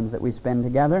these times that we spend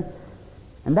together.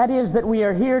 And that is that we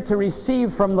are here to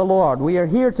receive from the Lord. We are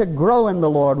here to grow in the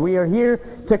Lord. We are here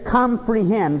to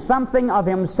comprehend something of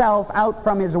Himself out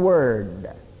from His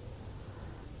Word.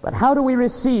 But how do we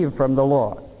receive from the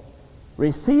Lord?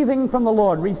 Receiving from the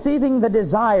Lord, receiving the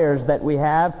desires that we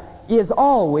have, is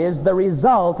always the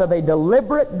result of a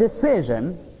deliberate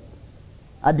decision,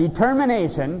 a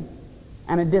determination,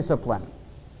 and a discipline.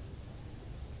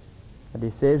 A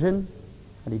decision,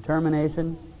 a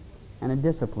determination, and a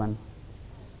discipline.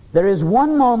 There is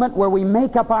one moment where we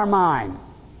make up our mind.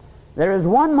 There is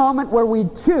one moment where we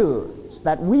choose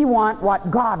that we want what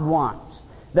God wants.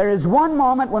 There is one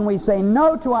moment when we say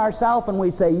no to ourselves and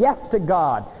we say yes to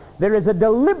God. There is a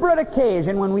deliberate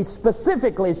occasion when we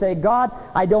specifically say, God,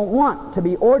 I don't want to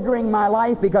be ordering my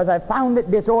life because I found it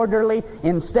disorderly.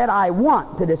 Instead, I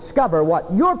want to discover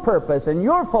what your purpose and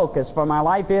your focus for my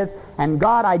life is. And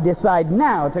God, I decide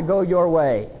now to go your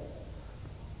way.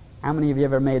 How many of you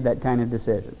ever made that kind of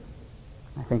decision?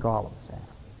 I think all of us have.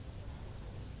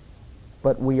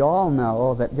 But we all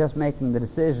know that just making the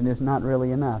decision is not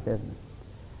really enough, isn't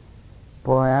it?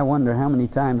 Boy, I wonder how many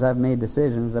times I've made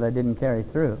decisions that I didn't carry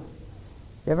through.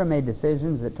 You ever made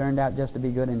decisions that turned out just to be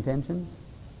good intentions?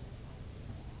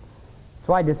 That's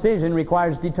why decision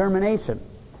requires determination.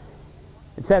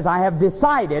 It says, I have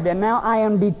decided, and now I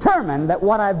am determined that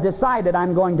what I've decided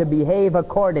I'm going to behave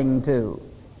according to.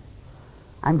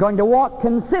 I'm going to walk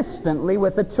consistently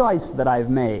with the choice that I've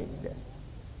made.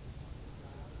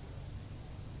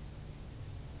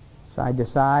 So I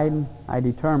decide, I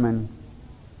determine.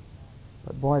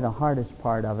 But boy, the hardest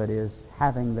part of it is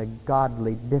having the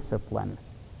godly discipline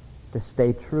to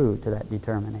stay true to that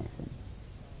determination.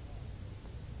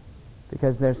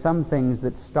 Because there's some things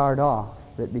that start off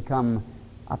that become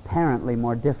apparently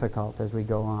more difficult as we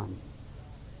go on.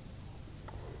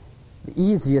 The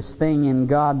easiest thing in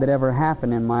God that ever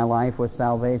happened in my life was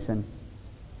salvation.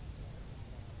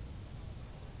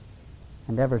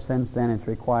 And ever since then it's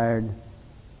required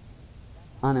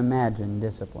unimagined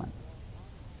discipline.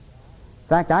 In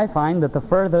fact, I find that the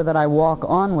further that I walk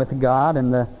on with God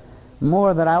and the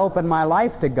more that I open my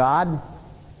life to God,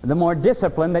 the more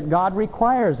discipline that God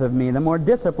requires of me, the more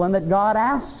discipline that God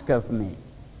asks of me.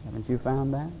 Haven't you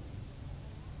found that?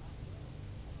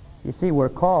 You see, we're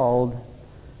called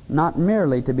not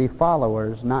merely to be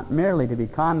followers, not merely to be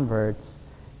converts,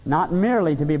 not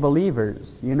merely to be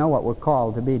believers. You know what we're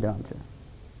called to be, don't you?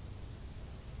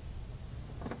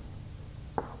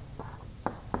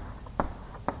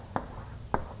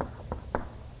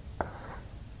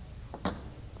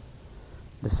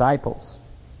 Disciples.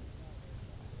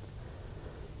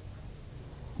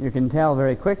 you can tell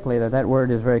very quickly that that word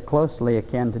is very closely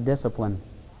akin to discipline.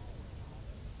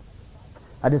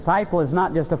 A disciple is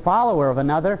not just a follower of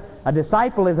another. A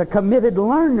disciple is a committed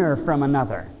learner from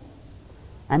another.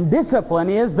 And discipline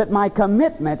is that my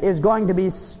commitment I'm going to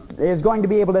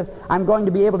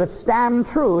be able to stand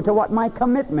true to what my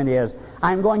commitment is.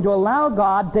 I'm going to allow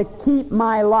God to keep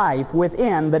my life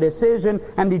within the decision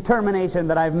and determination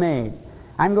that I've made.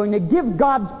 I'm going to give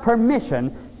God's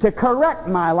permission to correct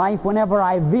my life whenever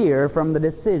I veer from the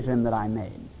decision that I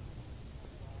made.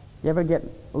 You ever get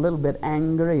a little bit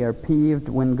angry or peeved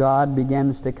when God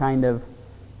begins to kind of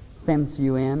fence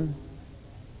you in?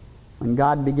 When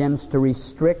God begins to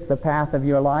restrict the path of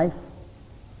your life?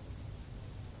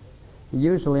 He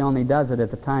usually only does it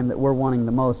at the time that we're wanting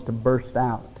the most to burst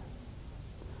out,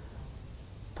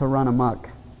 to run amok,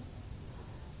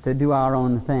 to do our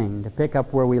own thing, to pick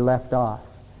up where we left off,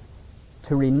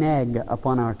 to renege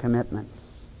upon our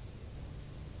commitments.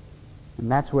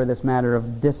 And that's where this matter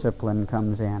of discipline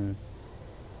comes in.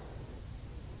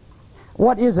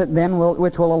 What is it then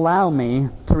which will allow me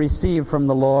to receive from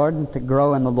the Lord, to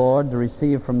grow in the Lord, to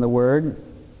receive from the Word?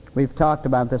 We've talked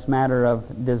about this matter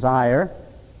of desire.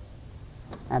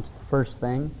 That's the first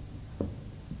thing.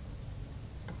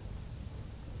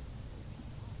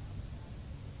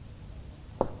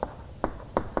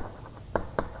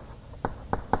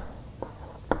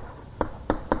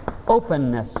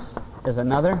 Openness is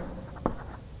another.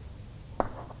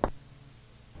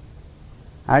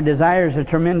 Our desires are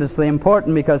tremendously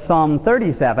important because Psalm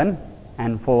 37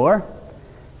 and 4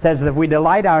 says that if we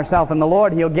delight ourselves in the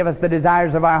Lord, He'll give us the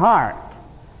desires of our heart.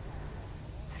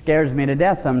 It scares me to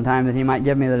death sometimes that He might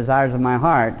give me the desires of my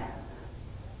heart,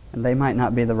 and they might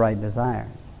not be the right desires.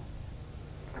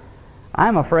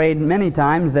 I'm afraid many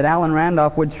times that Alan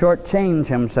Randolph would shortchange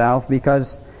himself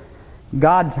because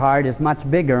God's heart is much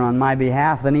bigger on my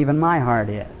behalf than even my heart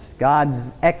is. God's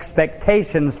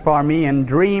expectations for me and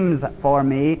dreams for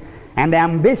me and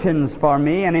ambitions for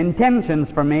me and intentions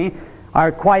for me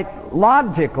are quite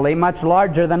logically much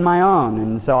larger than my own.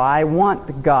 And so I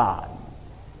want God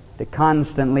to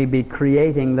constantly be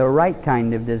creating the right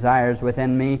kind of desires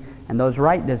within me, and those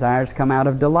right desires come out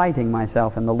of delighting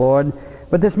myself in the Lord.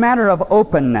 But this matter of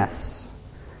openness,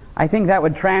 I think that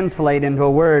would translate into a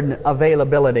word,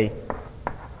 availability.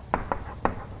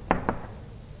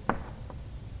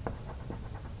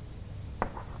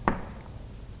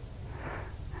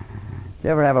 Do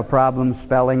you ever have a problem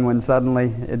spelling when suddenly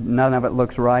none of it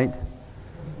looks right?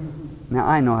 Now,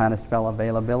 I know how to spell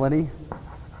availability.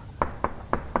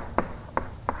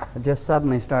 It just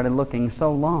suddenly started looking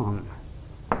so long.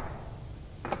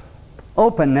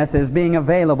 Openness is being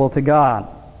available to God.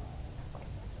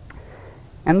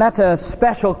 And that's a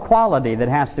special quality that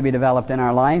has to be developed in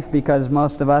our life, because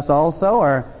most of us also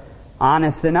are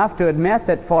honest enough to admit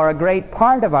that for a great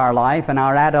part of our life in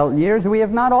our adult years, we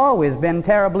have not always been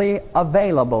terribly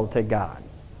available to God.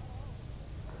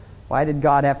 Why did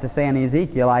God have to say in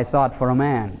Ezekiel, I sought for a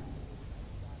man?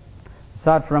 I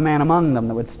sought for a man among them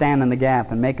that would stand in the gap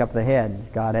and make up the hedge.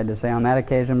 God had to say on that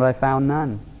occasion, but I found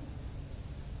none.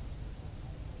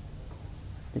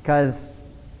 Because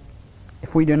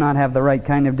if we do not have the right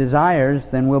kind of desires,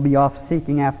 then we'll be off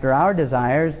seeking after our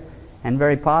desires, and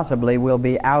very possibly we'll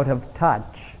be out of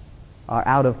touch, or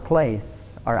out of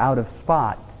place, or out of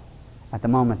spot at the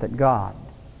moment that God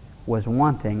was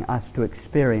wanting us to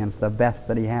experience the best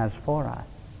that He has for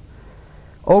us.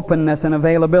 Openness and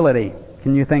availability.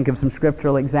 Can you think of some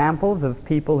scriptural examples of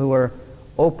people who were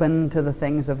open to the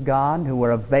things of God, who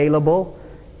were available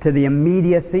to the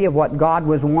immediacy of what God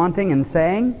was wanting and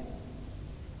saying?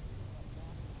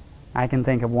 I can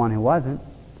think of one who wasn't.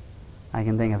 I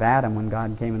can think of Adam when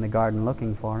God came in the garden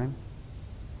looking for him.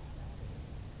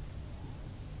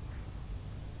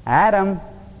 Adam.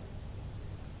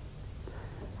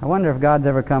 I wonder if God's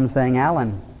ever come saying,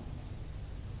 Alan,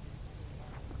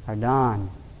 or Don,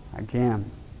 or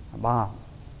Jim, or Bob,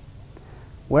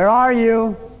 where are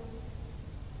you?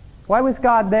 Why was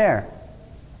God there?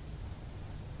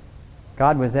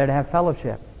 God was there to have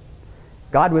fellowship.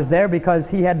 God was there because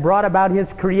He had brought about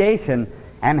His creation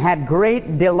and had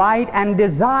great delight and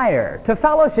desire to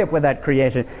fellowship with that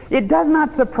creation. It does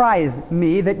not surprise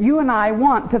me that you and I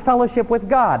want to fellowship with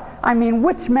God. I mean,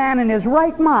 which man in his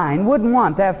right mind wouldn't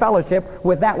want to have fellowship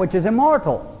with that which is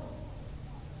immortal?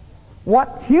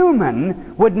 What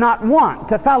human would not want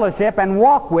to fellowship and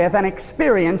walk with and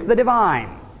experience the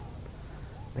divine?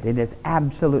 But it is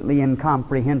absolutely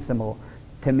incomprehensible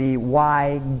to me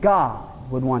why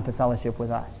God would want to fellowship with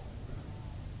us.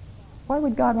 Why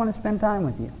would God want to spend time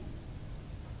with you?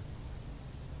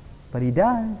 But He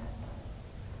does.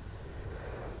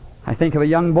 I think of a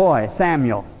young boy,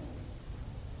 Samuel.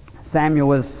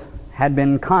 Samuel had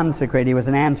been consecrated. He was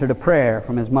an answer to prayer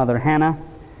from his mother Hannah.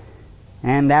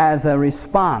 And as a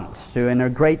response to, in her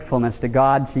gratefulness to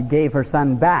God, she gave her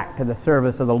son back to the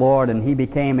service of the Lord, and he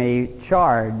became a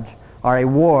charge or a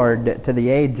ward to the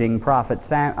aging prophet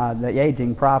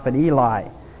Eli.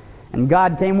 And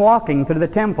God came walking through the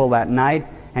temple that night,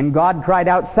 and God cried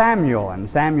out, Samuel. And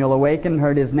Samuel awakened,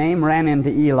 heard his name, ran into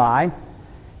Eli,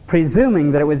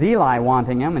 presuming that it was Eli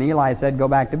wanting him. And Eli said, go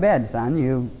back to bed, son.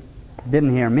 You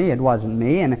didn't hear me. It wasn't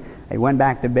me. And he went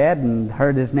back to bed and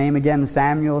heard his name again,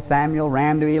 Samuel. Samuel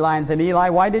ran to Eli and said, Eli,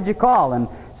 why did you call? And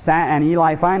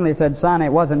Eli finally said, son, it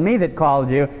wasn't me that called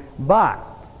you, but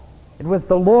it was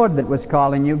the Lord that was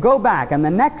calling you. Go back, and the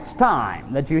next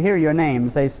time that you hear your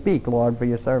name, say, speak, Lord, for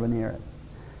your servant heareth.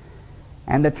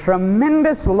 And the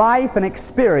tremendous life and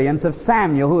experience of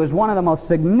Samuel, who is one of the most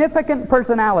significant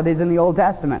personalities in the Old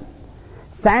Testament.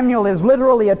 Samuel is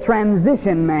literally a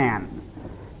transition man.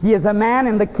 He is a man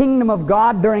in the kingdom of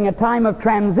God during a time of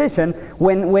transition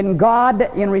when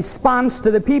God, in response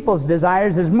to the people's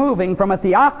desires, is moving from a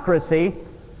theocracy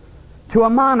to a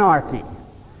monarchy.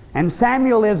 And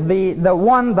Samuel is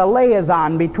the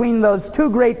liaison between those two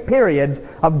great periods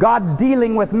of God's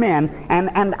dealing with men.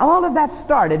 And all of that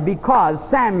started because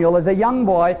Samuel, as a young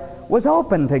boy, was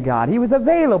open to God. He was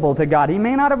available to God. He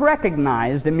may not have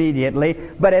recognized immediately,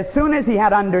 but as soon as he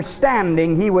had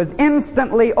understanding, he was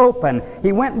instantly open.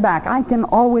 He went back. I can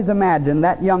always imagine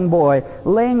that young boy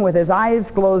laying with his eyes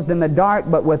closed in the dark,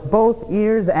 but with both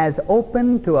ears as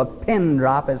open to a pin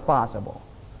drop as possible.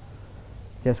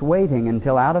 Just waiting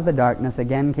until out of the darkness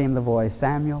again came the voice,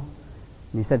 Samuel.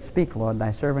 And he said, speak, Lord,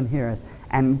 thy servant heareth.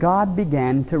 And God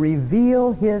began to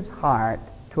reveal his heart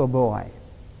to a boy.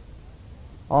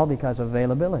 All because of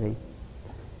availability.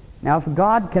 Now, if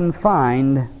God can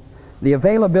find the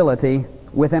availability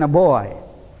within a boy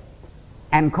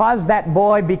and cause that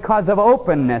boy, because of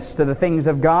openness to the things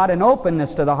of God and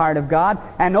openness to the heart of God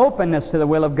and openness to the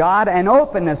will of God and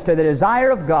openness to the desire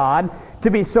of God, to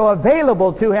be so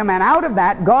available to him, and out of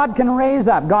that God can raise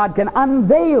up, God can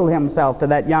unveil himself to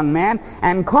that young man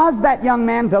and cause that young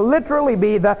man to literally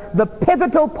be the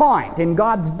pivotal point in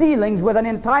God's dealings with an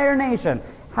entire nation.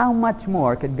 How much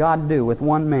more could God do with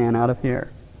one man out of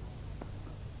here?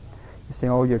 You say,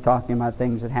 oh, you're talking about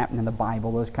things that happen in the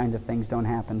Bible. Those kinds of things don't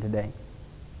happen today.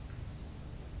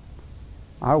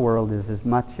 Our world is as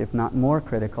much, if not more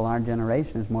critical, our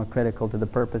generation is more critical to the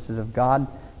purposes of God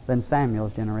than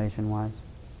Samuel's generation was.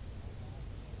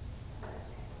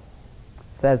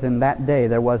 It says in that day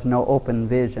there was no open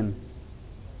vision.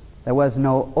 There was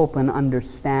no open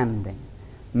understanding.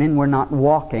 Men were not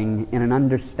walking in an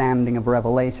understanding of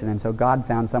revelation, and so God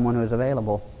found someone who was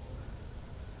available.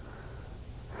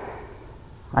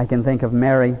 I can think of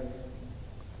Mary,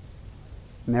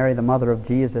 the mother of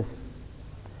Jesus.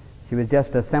 She was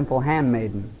just a simple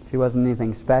handmaiden. She wasn't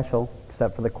anything special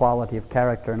except for the quality of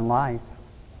character and life.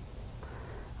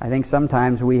 I think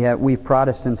sometimes we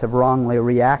Protestants have wrongly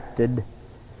reacted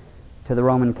to the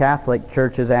Roman Catholic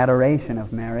Church's adoration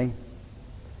of Mary.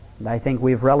 And I think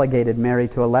we've relegated Mary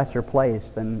to a lesser place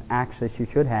than actually she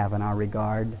should have in our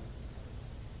regard,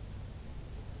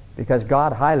 because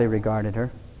God highly regarded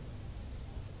her.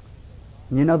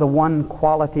 And you know the one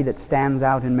quality that stands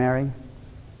out in Mary?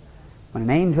 When an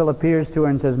angel appears to her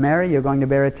and says, Mary, you're going to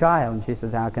bear a child. And she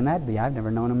says, how can that be? I've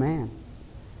never known a man.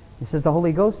 He says, the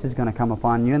Holy Ghost is going to come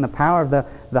upon you, and the power of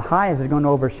the highest is going to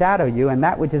overshadow you, and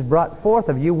that which is brought forth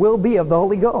of you will be of the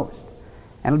Holy Ghost.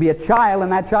 And it'll be a child,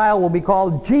 and that child will be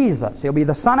called Jesus. He'll be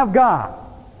the Son of God.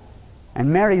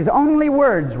 And Mary's only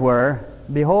words were,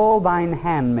 behold thine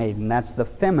handmaiden. That's the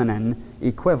feminine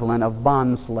equivalent of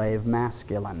bondslave,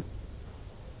 masculine.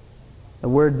 The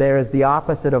word there is the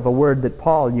opposite of a word that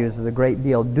Paul uses a great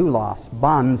deal, doulos,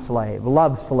 bondslave,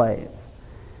 love slave.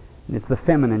 And it's the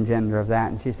feminine gender of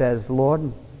that. And she says,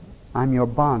 Lord, I'm your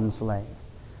bondslave.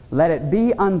 Let it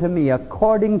be unto me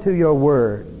according to your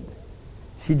word.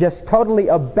 She just totally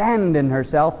abandoned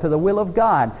herself to the will of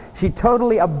God. She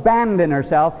totally abandoned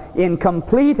herself in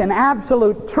complete and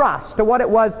absolute trust to what it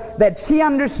was that she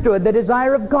understood the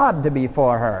desire of God to be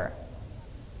for her.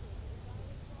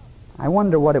 I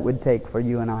wonder what it would take for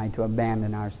you and I to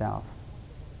abandon ourselves.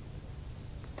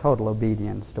 Total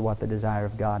obedience to what the desire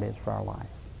of God is for our life.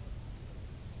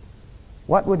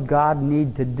 What would God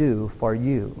need to do for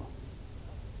you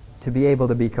to be able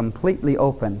to be completely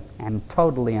open and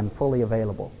totally and fully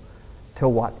available to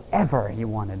whatever He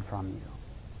wanted from you?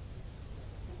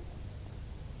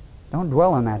 Don't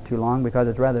dwell on that too long, because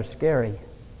it's rather scary,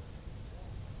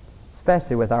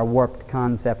 especially with our warped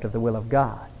concept of the will of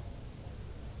God.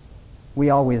 we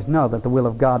always know that the will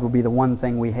of God will be the one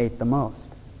thing we hate the most.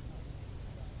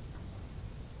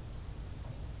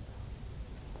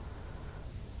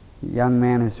 A young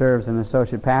man who serves an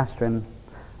associate pastor in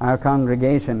our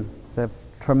congregation is a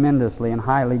tremendously and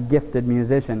highly gifted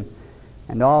musician.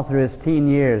 And all through his teen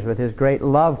years, with his great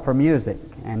love for music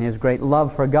and his great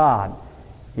love for God,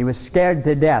 he was scared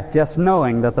to death just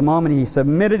knowing that the moment he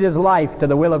submitted his life to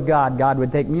the will of God, God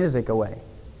would take music away.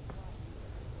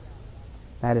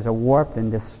 That is a warped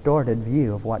and distorted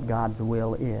view of what God's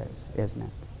will is, isn't it?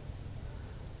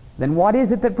 Then what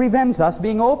is it that prevents us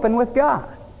being open with God?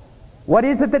 What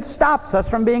is it that stops us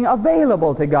from being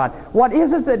available to God? What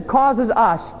is it that causes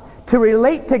us to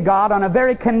relate to God on a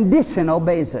very conditional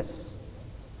basis?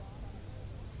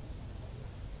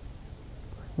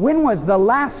 When was the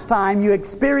last time you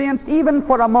experienced, even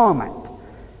for a moment,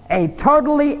 a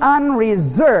totally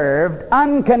unreserved,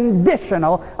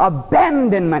 unconditional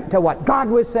abandonment to what God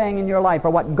was saying in your life,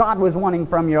 or what God was wanting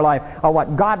from your life, or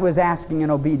what God was asking in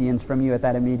obedience from you at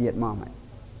that immediate moment?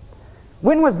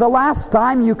 When was the last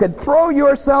time you could throw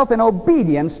yourself in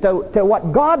obedience to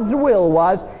what God's will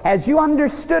was as you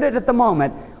understood it at the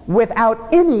moment,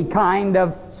 without any kind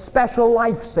of special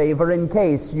lifesaver in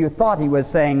case you thought he was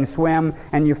saying swim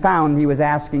and you found he was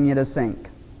asking you to sink?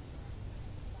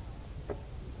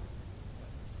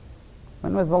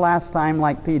 When was the last time,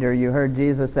 like Peter, you heard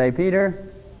Jesus say, "Peter,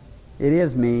 it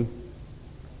is me.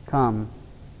 Come."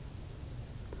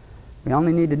 We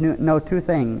only need to know two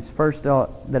things. First,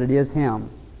 that it is him.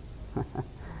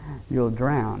 You'll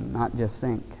drown, not just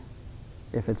sink,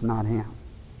 if it's not him.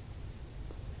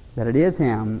 That it is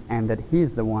him, and that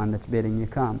he's the one that's bidding you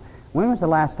come. When was the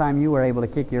last time you were able to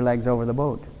kick your legs over the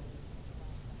boat?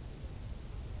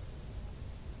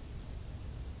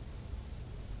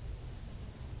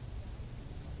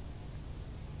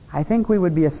 I think we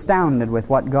would be astounded with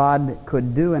what God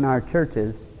could do in our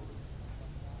churches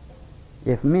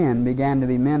if men began to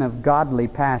be men of godly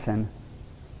passion,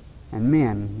 and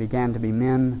men began to be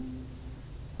men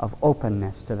of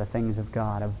openness to the things of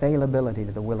God, availability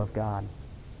to the will of God.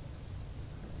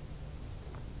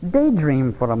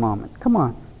 Daydream for a moment. Come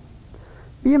on.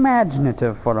 Be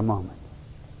imaginative for a moment.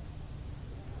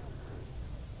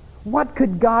 What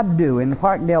could God do in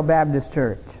Parkdale Baptist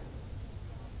Church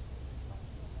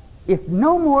if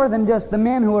no more than just the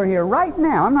men who are here right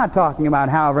now? I'm not talking about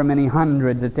however many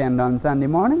hundreds attend on Sunday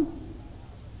morning.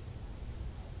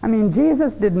 I mean,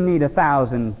 Jesus didn't need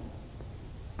 1,000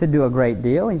 to do a great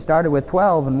deal. He started with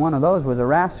 12, and one of those was a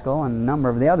rascal, and a number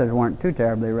of the others weren't too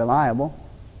terribly reliable.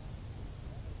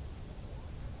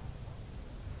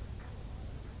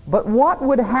 But what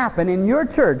would happen in your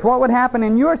church? What would happen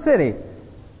in your city?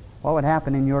 What would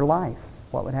happen in your life?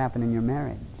 What would happen in your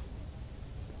marriage?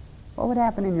 What would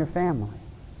happen in your family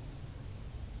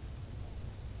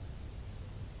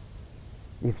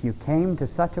if you came to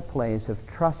such a place of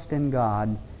trust in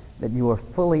God that you were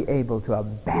fully able to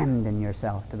abandon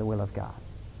yourself to the will of God?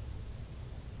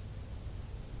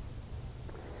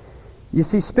 You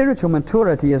see, spiritual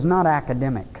maturity is not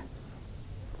academic.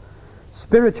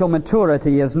 Spiritual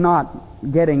maturity is not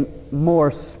getting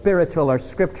more spiritual or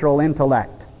scriptural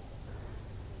intellect.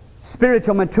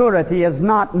 Spiritual maturity is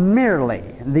not merely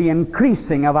the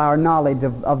increasing of our knowledge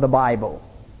of the Bible.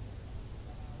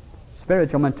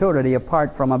 Spiritual maturity,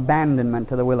 apart from abandonment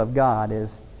to the will of God, is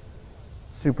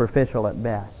superficial at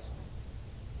best.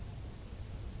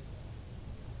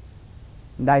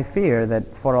 And I fear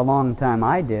that for a long time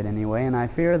I did anyway, and I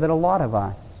fear that a lot of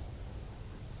us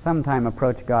sometime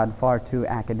approach God far too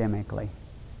academically.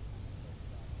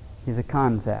 He's a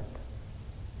concept.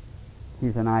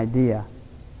 He's an idea.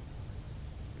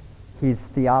 He's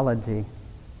theology.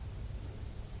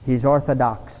 He's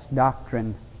orthodox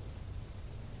doctrine,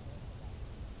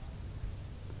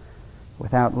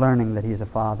 without learning that He's a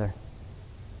Father,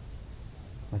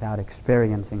 without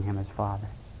experiencing Him as Father,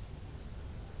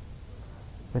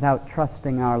 without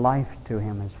trusting our life to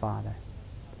Him as Father.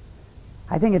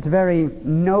 I think it's very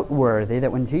noteworthy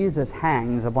that when Jesus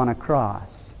hangs upon a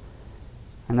cross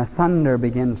and the thunder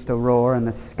begins to roar and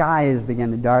the skies begin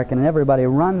to darken and everybody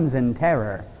runs in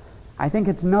terror, I think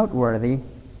it's noteworthy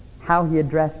how He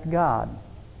addressed God.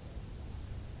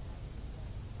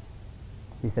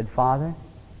 He said, "Father,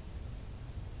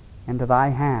 into Thy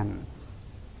hands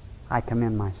I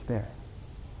commend my spirit."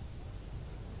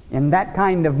 In that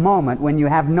kind of moment, when you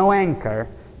have no anchor,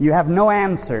 you have no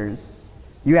answers,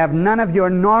 you have none of your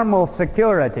normal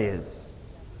securities,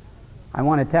 I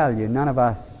want to tell you, none of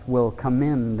us will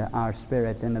commend our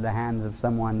spirits into the hands of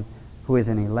someone who is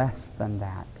any less than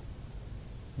that.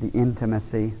 The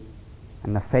intimacy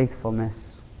and the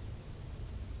faithfulness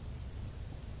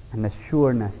and the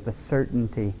sureness, the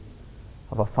certainty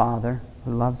of a Father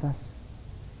who loves us.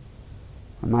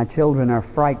 When my children are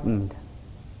frightened,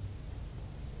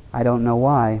 I don't know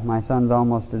why. My son's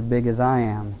almost as big as I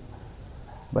am.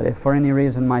 But if for any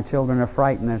reason my children are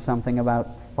frightened, there's something about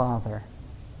Father.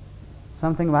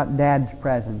 Something about Dad's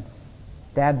presence,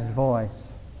 Dad's voice,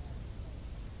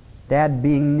 Dad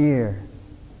being near,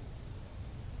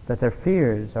 that their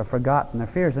fears are forgotten. Their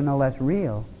fears are no less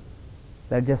real.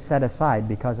 They're just set aside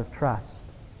because of trust.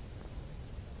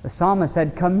 The psalmist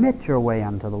said, "Commit your way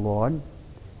unto the Lord.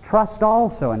 Trust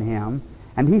also in Him,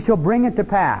 and He shall bring it to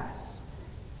pass."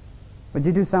 Would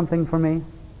you do something for me?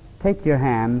 Take your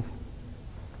hands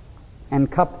and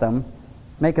cup them.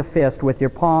 Make a fist with your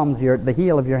palms, the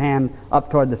heel of your hand up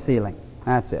toward the ceiling.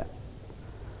 That's it.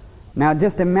 Now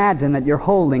just imagine that you're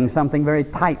holding something very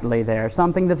tightly there,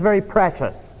 something that's very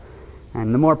precious.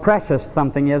 And the more precious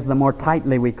something is, the more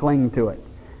tightly we cling to it.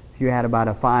 If you had about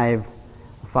a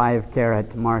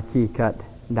 5-carat marquee cut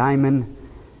diamond,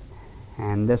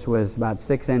 and this was about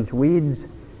 6-inch weeds,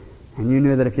 and you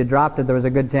knew that if you dropped it there was a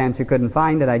good chance you couldn't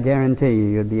find it, I guarantee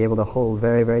you'd be able to hold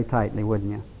very, very tightly,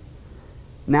 wouldn't you?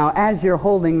 Now, as you're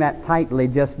holding that tightly,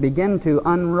 just begin to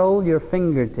unroll your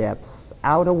fingertips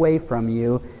out away from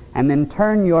you, and then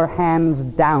turn your hands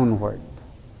downward.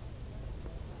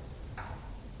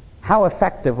 How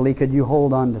effectively could you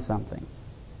hold on to something?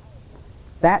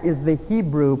 That is the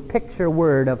Hebrew picture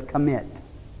word of commit.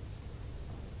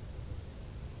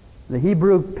 The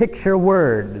Hebrew picture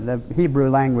word. The Hebrew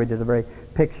language is a very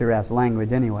picturesque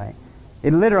language anyway.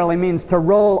 It literally means to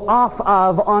roll off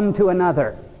of onto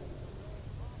another.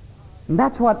 And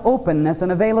that's what openness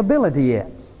and availability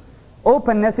is.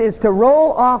 Openness is to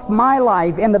roll off my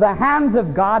life into the hands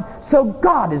of God, so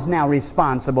God is now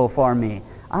responsible for me.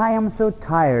 I am so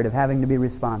tired of having to be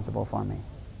responsible for me.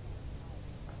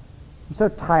 I'm so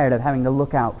tired of having to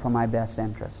look out for my best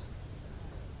interests.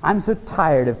 I'm so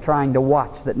tired of trying to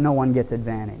watch that no one gets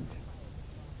advantage.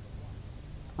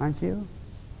 Aren't you?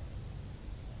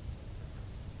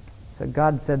 So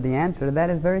God said the answer to that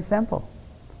is very simple.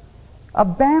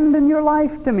 Abandon your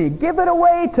life to me. Give it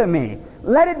away to me.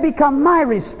 Let it become my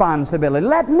responsibility.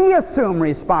 Let me assume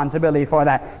responsibility for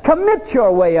that. Commit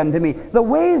your way unto me. The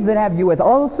ways that have you with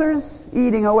ulcers,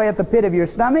 eating away at the pit of your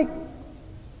stomach,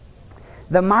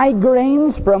 the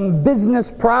migraines from business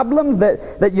problems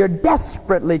that you're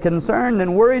desperately concerned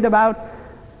and worried about.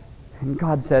 And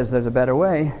God says there's a better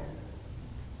way.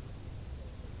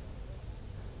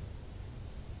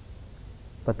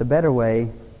 But the better way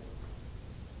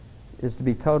is to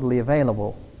be totally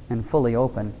available and fully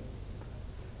open.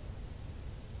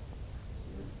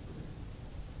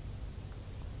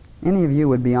 Any of you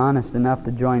would be honest enough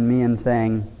to join me in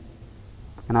saying,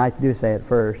 and I do say it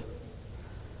first,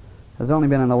 it's only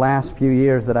been in the last few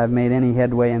years that I've made any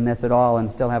headway in this at all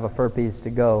and still have a fur piece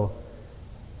to go,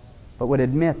 but would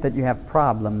admit that you have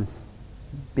problems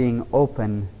being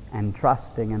open and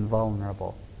trusting and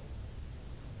vulnerable.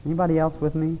 Anybody else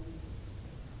with me?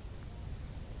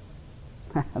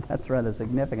 That's rather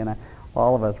significant.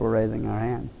 All of us were raising our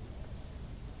hands.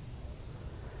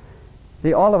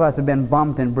 See, all of us have been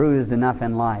bumped and bruised enough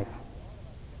in life.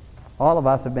 All of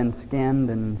us have been skinned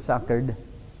and suckered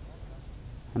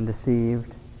and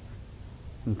deceived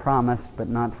and promised but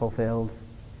not fulfilled,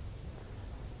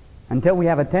 until we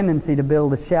have a tendency to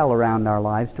build a shell around our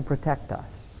lives to protect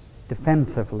us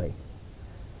defensively.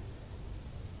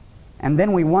 And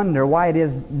then we wonder why it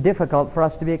is difficult for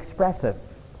us to be expressive,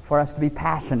 for us to be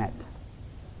passionate.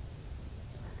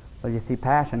 Well, you see,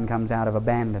 passion comes out of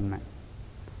abandonment.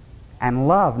 And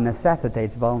love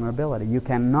necessitates vulnerability. You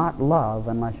cannot love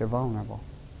unless you're vulnerable.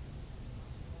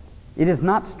 It is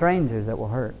not strangers that will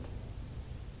hurt.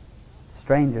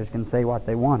 Strangers can say what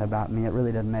they want about me. It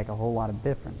really doesn't make a whole lot of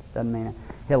difference. It doesn't mean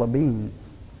a hill of beans.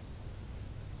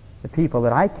 The people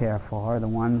that I care for are the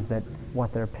ones that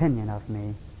what their opinion of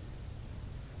me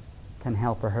can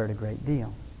help or hurt a great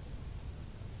deal.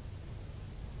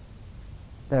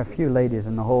 There are few ladies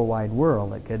in the whole wide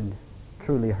world that could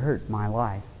truly hurt my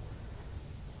life,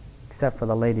 except for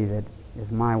the lady that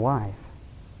is my wife.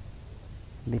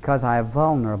 Because I have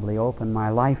vulnerably opened my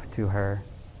life to her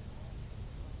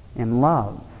in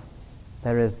love,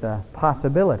 there is the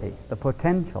possibility, the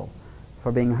potential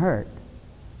for being hurt.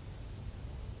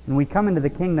 And we come into the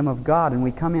kingdom of God and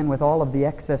we come in with all of the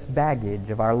excess baggage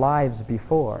of our lives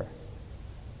before.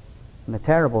 And the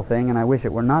terrible thing, and I wish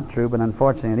it were not true, but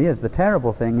unfortunately it is, the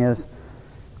terrible thing is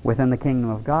within the kingdom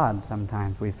of God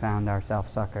sometimes we found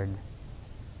ourselves suckered.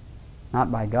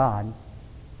 Not by God,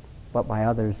 but by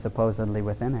others supposedly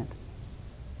within it.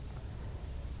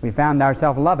 We found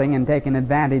ourselves loving and taken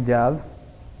advantage of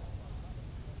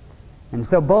And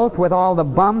so both with all the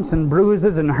bumps and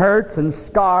bruises and hurts and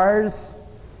scars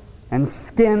and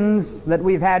skins that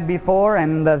we've had before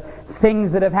and the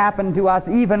things that have happened to us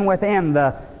even within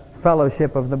the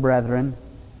fellowship of the brethren,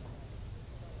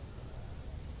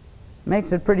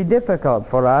 makes it pretty difficult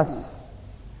for us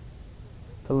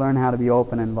to learn how to be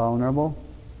open and vulnerable.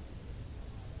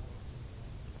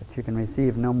 But you can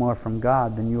receive no more from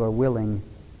God than you are willing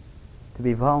to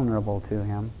be vulnerable to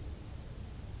Him.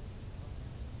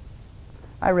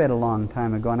 I read a long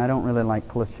time ago, and I don't really like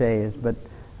cliches, but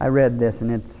I read this,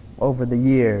 and it's over the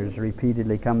years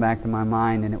repeatedly come back to my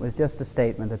mind, and it was just a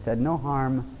statement that said, no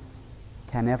harm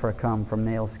can ever come from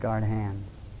nail-scarred hands.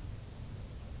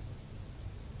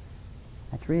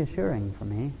 That's reassuring for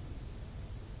me,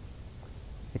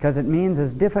 because it means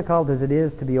as difficult as it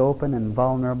is to be open and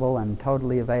vulnerable and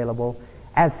totally available,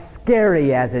 as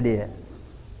scary as it is,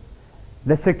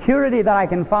 the security that I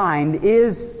can find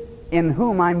is in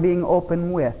whom I'm being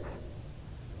open with,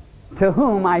 to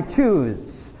whom I choose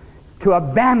to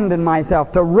abandon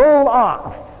myself, to roll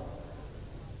off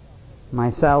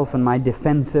myself and my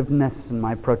defensiveness and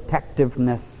my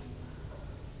protectiveness,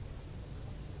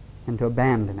 and to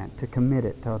abandon it, to commit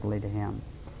it totally to Him.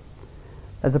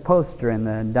 There's a poster in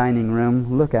the dining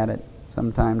room. Look at it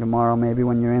sometime tomorrow, maybe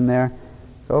when you're in there.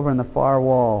 It's over in the far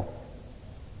wall.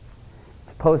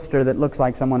 It's a poster that looks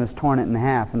like someone has torn it in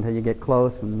half until you get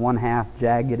close, and one half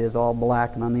jagged is all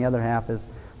black, and on the other half is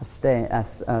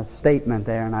a statement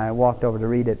there. And I walked over to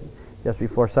read it just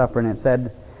before supper, and it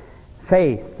said,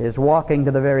 faith is walking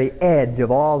to the very edge of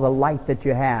all the light that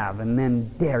you have and then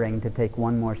daring to take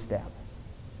one more step.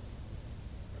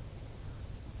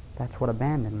 That's what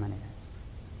abandonment is.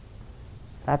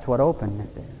 That's what openness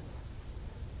is.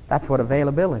 That's what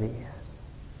availability is.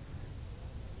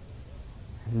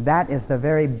 And that is the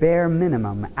very bare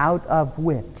minimum out of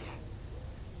which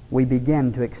we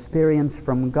begin to experience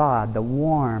from God the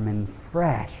warm and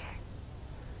fresh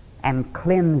and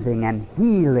cleansing and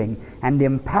healing and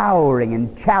empowering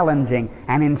and challenging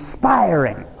and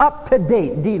inspiring,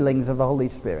 up-to-date dealings of the Holy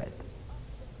Spirit.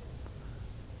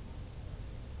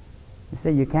 You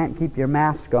see, you can't keep your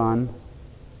mask on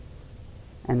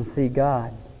and see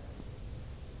God.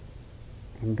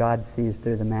 And God sees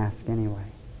through the mask anyway.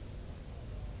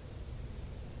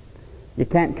 You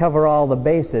can't cover all the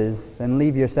bases and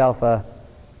leave yourself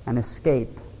an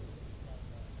escape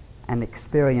and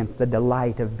experience the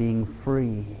delight of being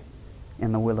free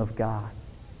in the will of God.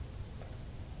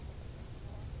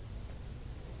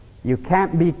 You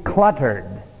can't be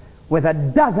cluttered with a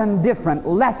dozen different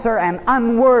lesser and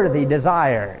unworthy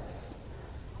desires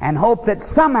and hope that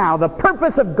somehow the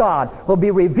purpose of God will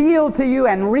be revealed to you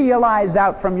and realized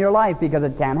out from your life, because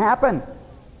it can't happen.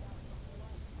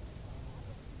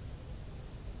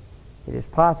 It is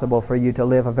possible for you to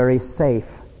live a very safe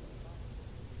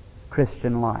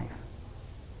Christian life.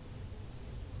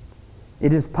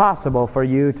 It is possible for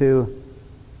you to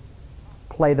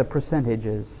play the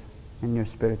percentages in your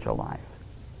spiritual life.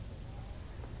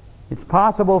 It's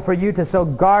possible for you to so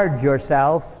guard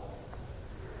yourself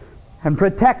and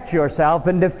protect yourself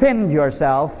and defend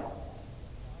yourself,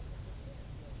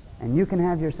 and you can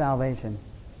have your salvation.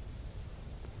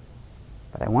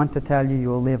 But I want to tell you,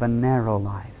 you'll live a narrow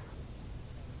life.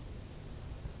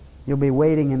 You'll be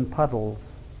wading in puddles,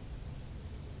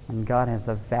 and God has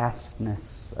the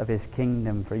vastness of His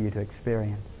kingdom for you to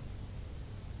experience.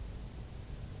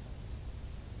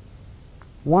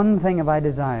 One thing have I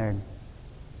desired,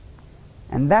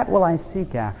 and that will I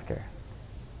seek after,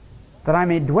 that I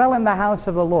may dwell in the house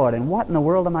of the Lord. And what in the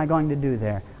world am I going to do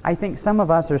there? I think some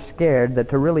of us are scared that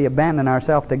to really abandon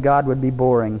ourselves to God would be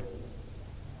boring.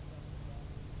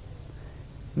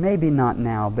 Maybe not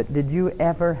now, but did you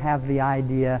ever have the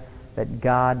idea that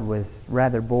God was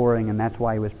rather boring and that's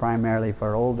why He was primarily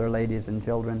for older ladies and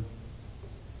children?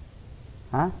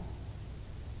 Huh?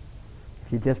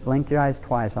 If you just blink your eyes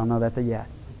twice, I'll know that's a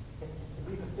yes.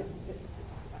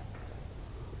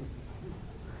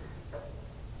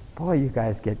 Boy, you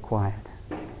guys get quiet.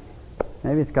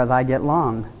 Maybe it's because I get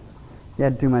long. You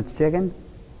had too much chicken?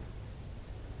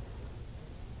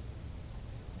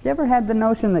 You ever had the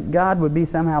notion that God would be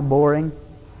somehow boring?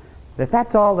 That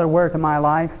that's all there were to my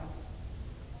life?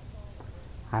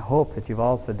 I hope that you've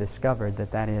also discovered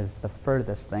that that is the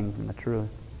furthest thing from the truth.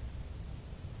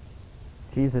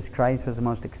 Jesus Christ was the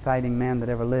most exciting man that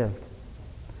ever lived.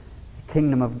 The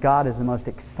kingdom of God is the most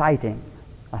exciting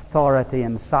authority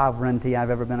and sovereignty I've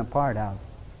ever been a part of.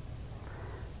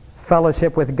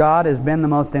 Fellowship with God has been the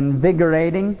most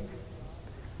invigorating,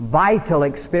 vital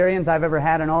experience I've ever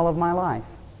had in all of my life.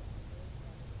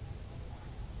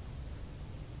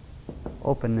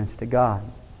 Openness to God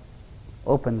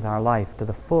opens our life to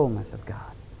the fullness of God.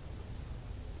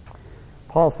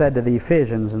 Paul said to the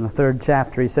Ephesians in the 3rd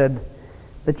chapter, he said,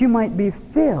 that you might be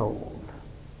filled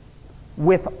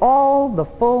with all the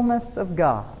fullness of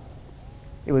God.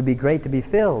 It would be great to be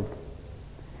filled.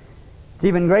 It's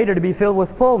even greater to be filled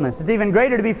with fullness. It's even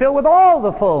greater to be filled with all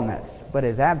the fullness. But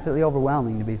it's absolutely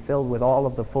overwhelming to be filled with all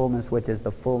of the fullness, which is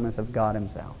the fullness of God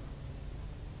Himself.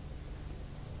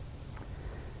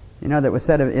 You know,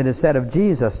 it is said of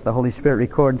Jesus, the Holy Spirit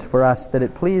records for us, that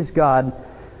it pleased God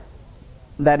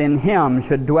that in Him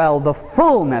should dwell the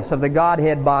fullness of the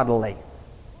Godhead bodily.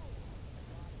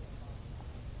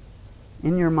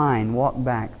 In your mind, walk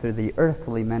back through the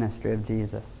earthly ministry of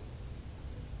Jesus.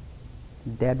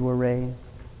 Dead were raised,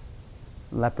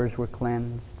 lepers were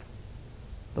cleansed,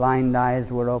 blind eyes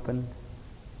were opened,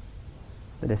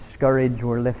 the discouraged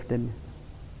were lifted.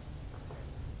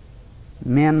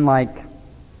 Men like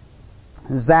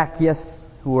Zacchaeus,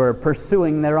 who were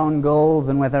pursuing their own goals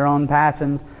and with their own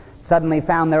passions, suddenly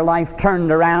found their life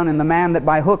turned around, and the man that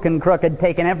by hook and crook had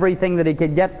taken everything that he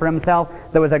could get for himself,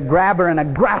 that was a grabber and a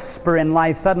grasper in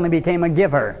life, suddenly became a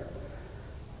giver.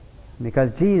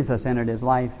 Because Jesus entered his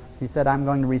life, He said, I'm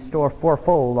going to restore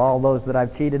fourfold all those that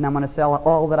I've cheated, and I'm going to sell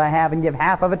all that I have and give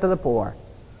half of it to the poor.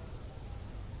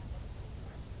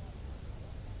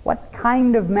 What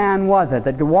kind of man was it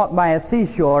that could walk by a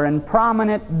seashore and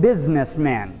prominent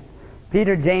businessmen?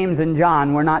 Peter, James, and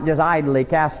John were not just idly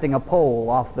casting a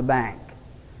pole off the bank.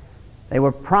 They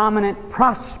were prominent,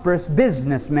 prosperous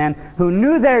businessmen who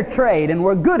knew their trade and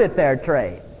were good at their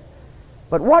trade.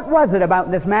 But what was it about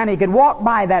this man? He could walk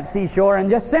by that seashore and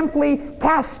just simply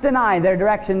cast an eye their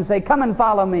direction and say, come and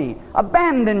follow me.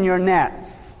 Abandon your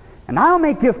nets, and I'll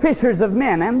make you fishers of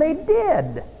men. And they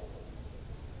did.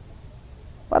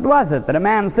 What was it that a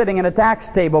man sitting at a tax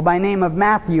table by name of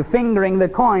Matthew, fingering the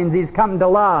coins he's come to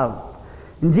love,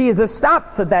 and Jesus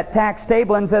stops at that tax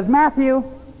table and says, Matthew,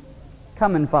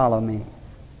 come and follow me.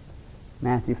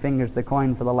 Matthew fingers the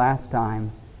coin for the last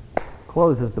time,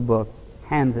 closes the book,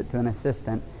 hands it to an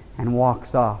assistant, and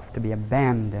walks off to be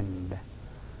abandoned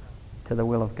to the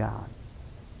will of God.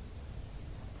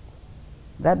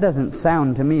 That doesn't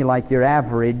sound to me like your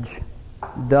average,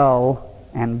 dull,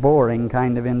 and boring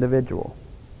kind of individual.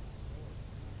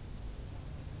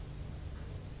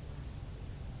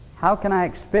 How can I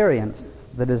experience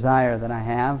the desire that I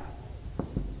have?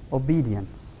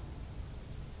 Obedience.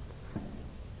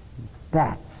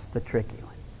 That's the tricky one.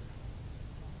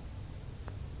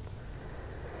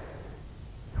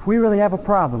 We really have a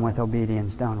problem with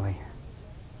obedience, don't we?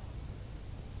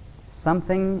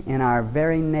 Something in our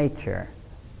very nature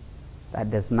that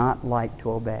does not like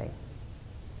to obey.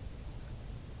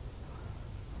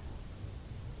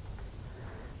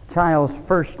 A child's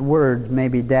first words may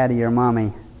be daddy or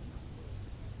mommy,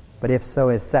 but if so,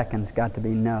 his second's got to be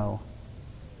no.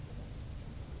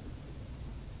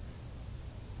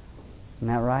 Isn't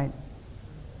that right?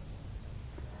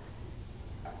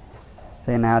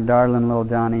 Say now, darling little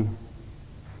Johnny,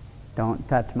 don't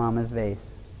touch Mama's vase.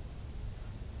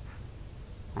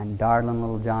 And darling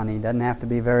little Johnny doesn't have to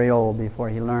be very old before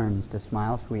he learns to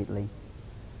smile sweetly,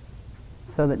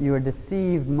 so that you are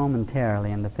deceived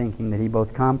momentarily into thinking that he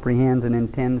both comprehends and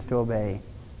intends to obey,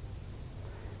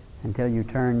 until you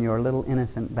turn your little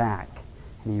innocent back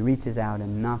and he reaches out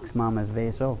and knocks Mama's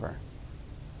vase over.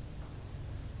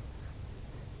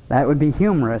 That would be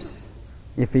humorous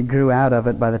if he grew out of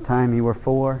it by the time he were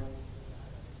 4,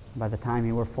 by the time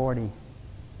he were 40,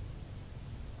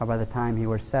 or by the time he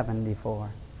were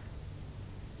 74.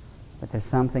 But there's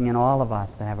something in all of us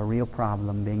that have a real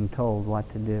problem being told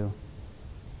what to do.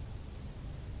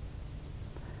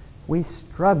 We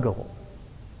struggle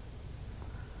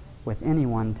with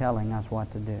anyone telling us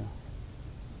what to do.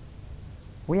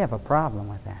 We have a problem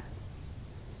with that.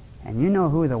 And you know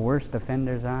who the worst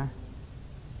offenders are?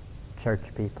 Church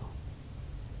people.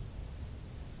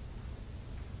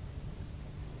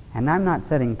 And I'm not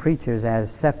setting preachers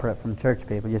as separate from church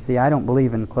people. You see, I don't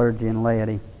believe in clergy and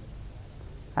laity.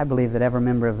 I believe that every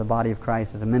member of the body of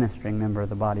Christ is a ministering member of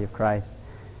the body of Christ.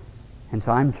 And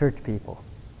so I'm church people.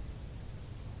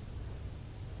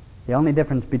 The only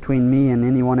difference between me and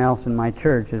anyone else in my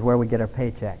church is where we get our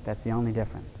paycheck. That's the only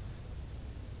difference.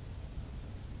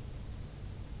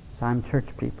 So I'm church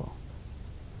people.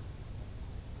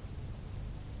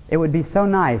 It would be so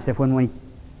nice if when we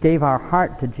gave our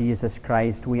heart to Jesus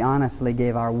Christ, we honestly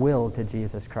gave our will to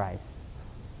Jesus Christ.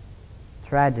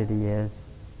 Tragedy is,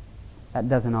 that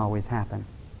doesn't always happen.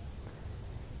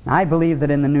 Now, I believe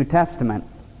that in the New Testament,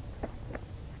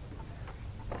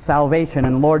 salvation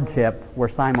and lordship were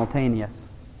simultaneous.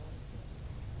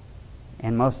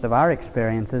 in most of our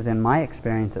experiences, in my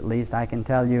experience at least, I can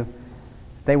tell you,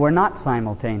 they were not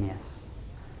simultaneous.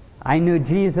 I knew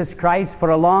Jesus Christ for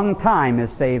a long time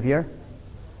as Savior.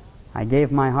 I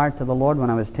gave my heart to the Lord when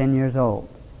I was 10 years old.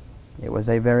 It was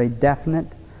a very definite,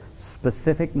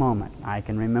 specific moment. I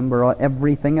can remember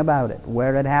everything about it,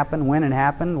 where it happened, when it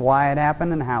happened, why it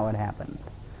happened, and how it happened.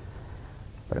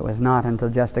 But it was not until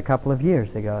just a couple of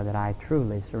years ago that I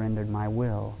truly surrendered my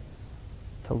will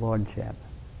to Lordship.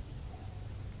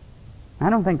 I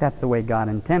don't think that's the way God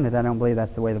intended. I don't believe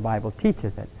that's the way the Bible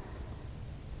teaches it.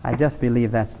 I just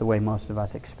believe that's the way most of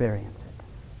us experience it,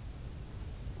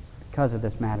 because of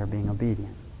this matter being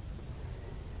obedient.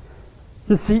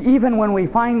 You see, even when we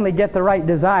finally get the right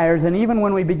desires, and even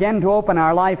when we begin to open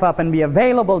our life up and be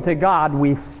available to God,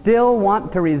 we still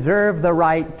want to reserve the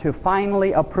right to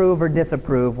finally approve or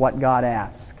disapprove what God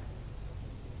asks.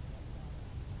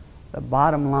 The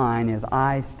bottom line is,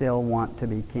 I still want to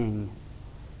be king.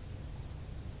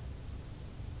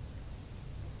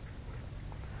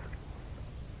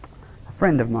 A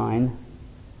friend of mine,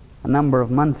 a number of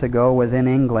months ago, was in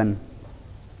England.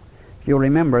 If you'll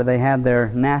remember, they had their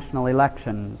national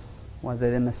elections. Was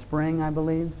it in the spring, I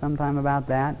believe, sometime about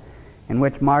that, in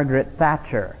which Margaret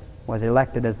Thatcher was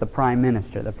elected as the Prime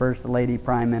Minister, the First Lady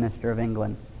Prime Minister of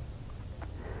England.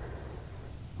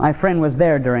 My friend was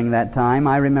there during that time.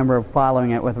 I remember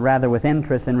following it with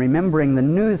interest and remembering the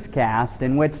newscast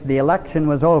in which the election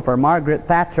was over. Margaret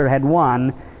Thatcher had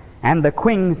won, and the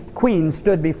Queen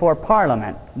stood before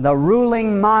Parliament. The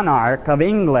ruling monarch of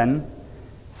England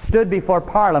stood before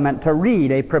Parliament to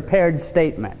read a prepared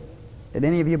statement. Did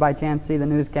any of you by chance see the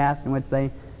newscast in which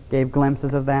they gave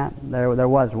glimpses of that? There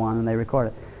was one, and they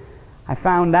recorded it. I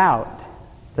found out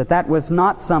that was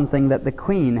not something that the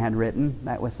Queen had written.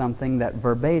 That was something that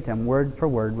verbatim, word for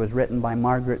word, was written by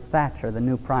Margaret Thatcher, the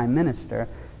new Prime Minister,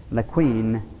 and the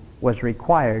Queen was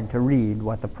required to read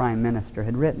what the Prime Minister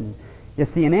had written. You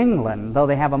see, in England, though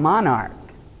they have a monarch,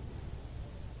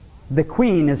 the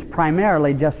Queen is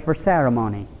primarily just for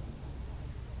ceremony.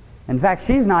 In fact,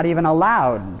 she's not even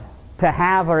allowed to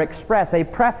have or express a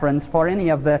preference for any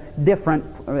of the different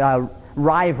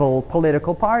rival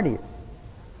political parties.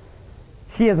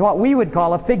 She is what we would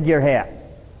call a figurehead.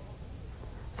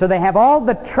 So they have all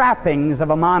the trappings of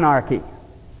a monarchy.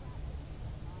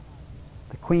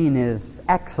 The Queen is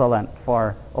excellent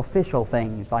for official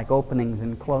things like openings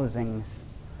and closings.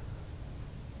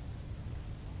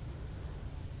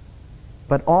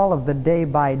 But all of the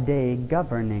day-by-day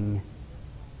governing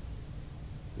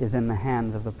is in the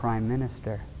hands of the Prime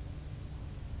Minister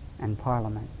and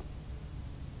Parliament.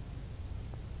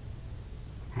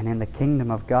 And in the kingdom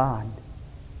of God,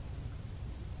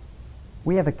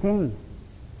 we have a king.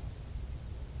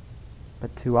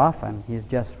 But too often, he is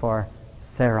just for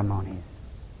ceremonies.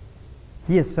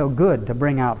 He is so good to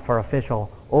bring out for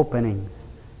official openings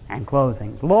and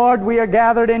closings. Lord, we are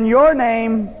gathered in your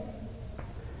name.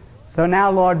 So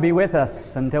now, Lord, be with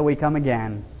us until we come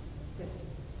again.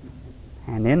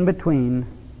 And in between,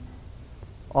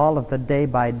 all of the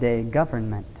day-by-day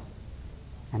government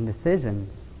and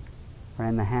decisions are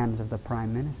in the hands of the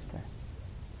Prime Minister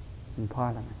and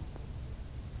Parliament.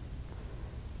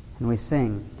 And we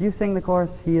sing. Do you sing the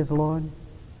chorus, He is Lord?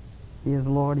 He is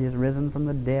Lord, He is risen from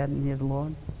the dead, and He is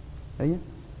Lord? Do you?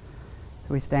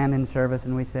 So we stand in service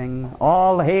and we sing,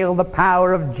 All hail the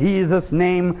power of Jesus'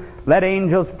 name. Let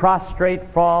angels prostrate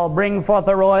fall. Bring forth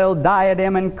a royal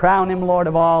diadem and crown Him Lord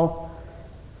of all.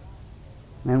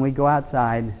 Then we go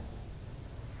outside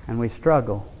and we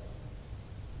struggle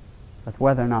with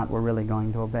whether or not we're really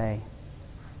going to obey.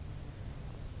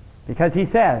 Because He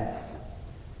says,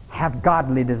 have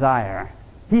godly desire.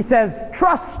 He says,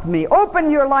 trust me,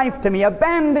 open your life to me,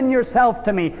 abandon yourself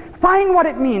to me, find what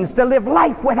it means to live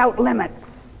life without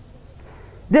limits.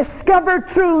 Discover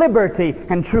true liberty,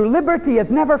 and true liberty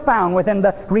is never found within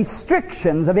the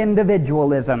restrictions of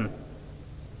individualism.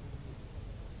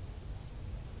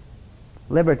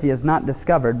 Liberty is not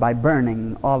discovered by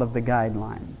burning all of the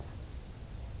guidelines.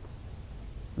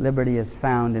 Liberty is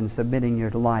found in submitting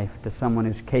your life to someone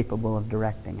who's capable of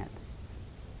directing it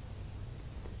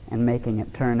and making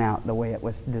it turn out the way it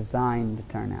was designed to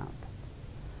turn out.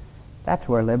 That's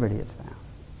where liberty is found.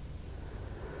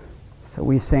 So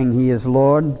we sing, He is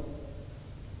Lord,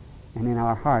 and in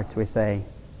our hearts we say,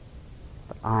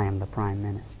 but I am the Prime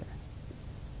Minister.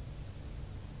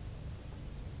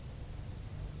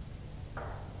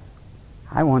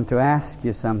 I want to ask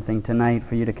you something tonight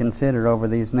for you to consider over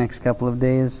these next couple of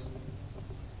days.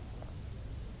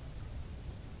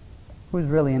 Who's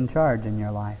really in charge in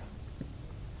your life?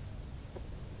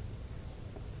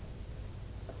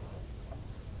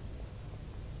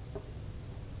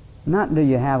 Not do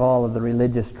you have all of the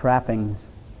religious trappings.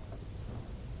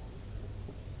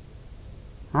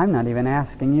 I'm not even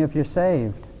asking you if you're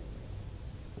saved.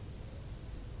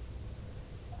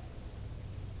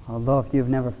 Although if you've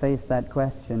never faced that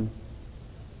question,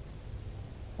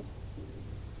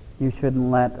 you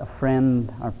shouldn't let a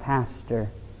friend or pastor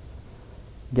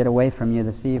get away from you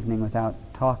this evening without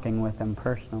talking with them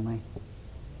personally.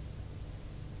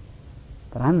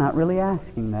 But I'm not really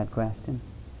asking that question.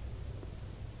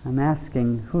 I'm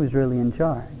asking who's really in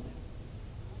charge.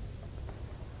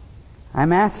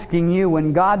 I'm asking you,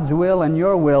 when God's will and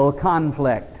your will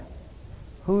conflict,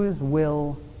 whose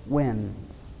will wins?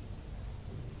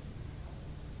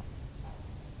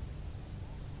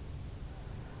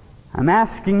 I'm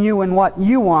asking you, when what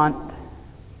you want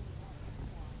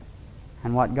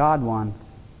and what God wants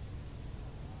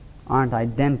aren't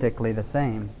identically the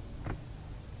same,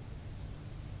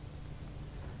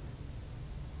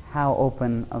 how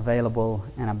open, available,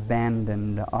 and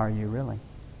abandoned are you really?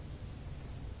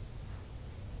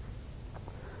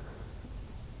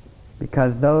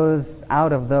 Because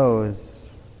out of those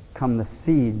come the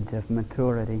seeds of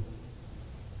maturity.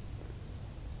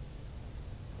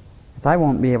 As I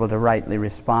won't be able to rightly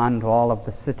respond to all of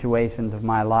the situations of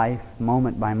my life,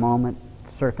 moment by moment,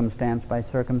 circumstance by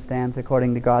circumstance,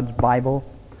 according to God's Bible,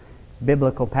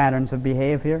 biblical patterns of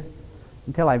behavior,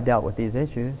 until I've dealt with these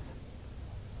issues.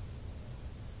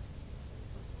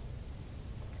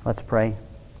 Let's pray.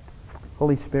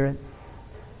 Holy Spirit,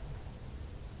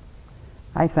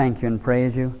 I thank you and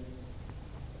praise you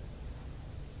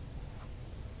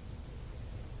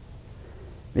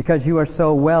because you are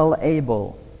so well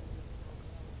able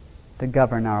to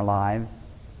govern our lives.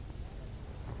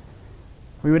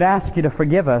 We would ask you to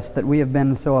forgive us that we have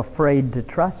been so afraid to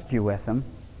trust you with them.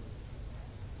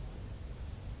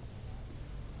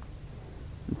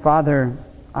 Father,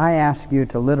 I ask you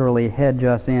to literally hedge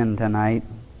us in tonight.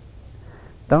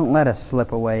 Don't let us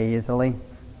slip away easily.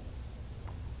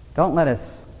 Don't let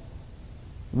us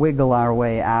wiggle our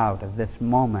way out of this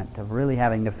moment of really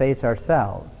having to face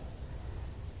ourselves.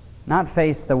 Not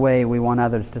face the way we want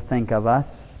others to think of us,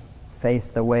 face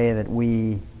the way that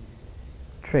we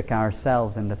trick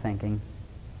ourselves into thinking,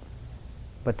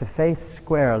 but to face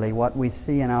squarely what we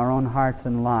see in our own hearts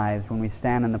and lives when we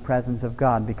stand in the presence of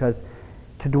God, because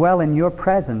to dwell in your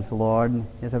presence, Lord,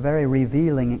 is a very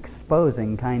revealing,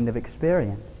 exposing kind of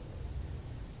experience.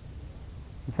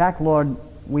 In fact, Lord,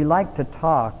 we like to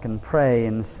talk and pray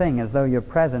and sing as though your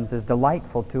presence is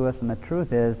delightful to us, and the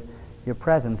truth is, your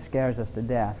presence scares us to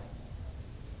death.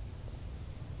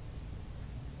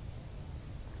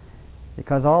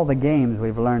 Because all the games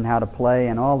we've learned how to play,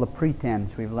 and all the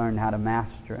pretense we've learned how to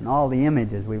master, and all the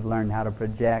images we've learned how to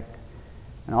project,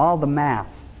 and all the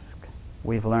masks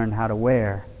we've learned how to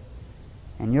wear,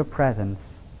 in your presence,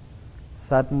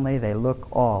 suddenly they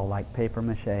look all like paper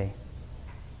mache.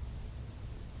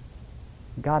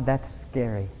 God, that's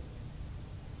scary.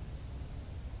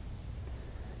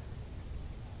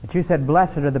 But you said,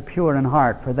 blessed are the pure in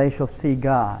heart, for they shall see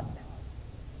God.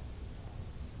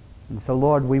 And so,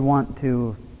 Lord, we want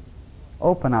to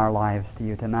open our lives to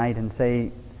you tonight and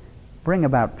say, bring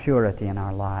about purity in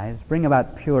our lives. Bring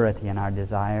about purity in our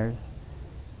desires.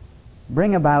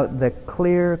 Bring about the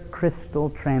clear, crystal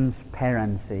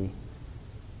transparency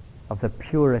of the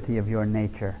purity of your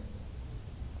nature.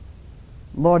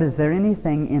 Lord, is there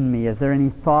anything in me? Is there any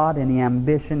thought, any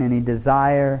ambition, any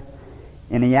desire,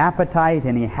 any appetite,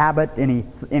 any habit,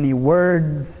 any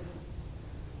words,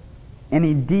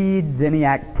 any deeds, any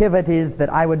activities that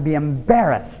I would be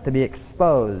embarrassed to be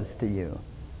exposed to you?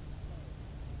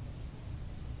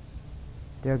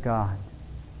 Dear God,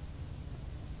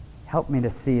 help me to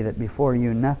see that before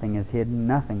you nothing is hidden,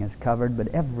 nothing is covered, but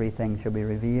everything shall be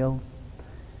revealed.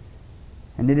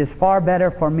 And it is far better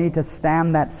for me to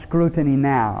stand that scrutiny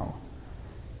now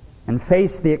and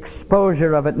face the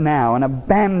exposure of it now and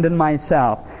abandon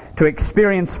myself to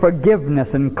experience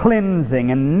forgiveness and cleansing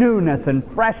and newness and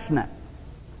freshness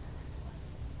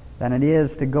than it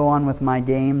is to go on with my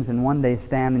games and one day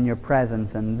stand in your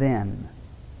presence and then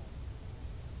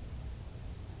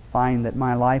find that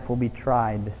my life will be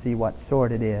tried to see what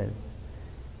sort it is,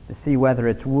 to see whether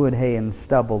it's wood, hay, and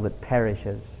stubble that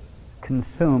perishes,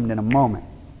 consumed in a moment,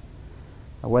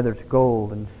 or whether it's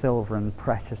gold and silver and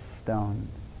precious stones.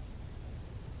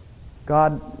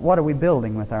 God, what are we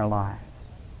building with our lives?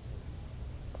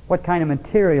 What kind of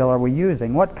material are we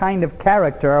using? What kind of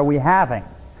character are we having?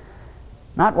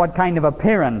 Not what kind of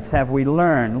appearance have we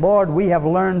learned. Lord, we have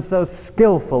learned so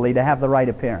skillfully to have the right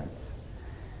appearance.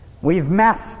 We've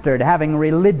mastered having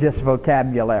religious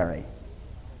vocabulary.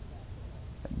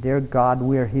 But dear God,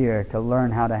 we're here to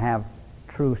learn how to have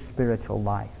true spiritual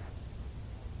life.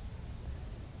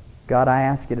 God, I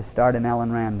ask you to start in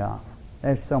Ellen Randolph.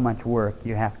 There's so much work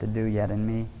you have to do yet in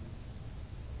me.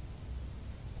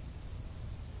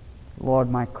 Lord,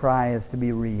 my cry is to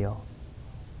be real,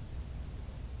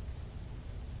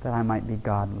 that I might be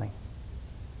godly.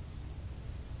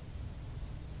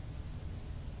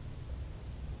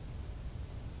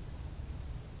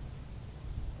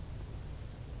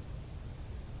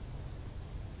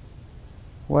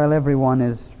 While everyone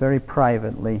is very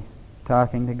privately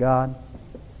talking to God,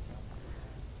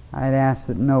 I'd ask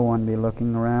that no one be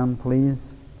looking around, please.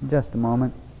 Just a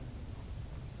moment.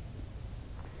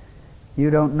 You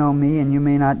don't know me, and you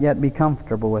may not yet be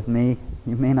comfortable with me.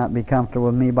 You may not be comfortable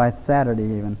with me by Saturday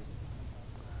even.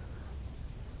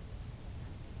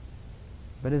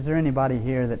 But is there anybody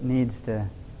here that needs to,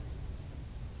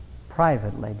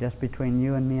 privately, just between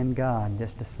you and me and God,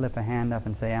 just to slip a hand up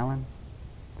and say, Alan,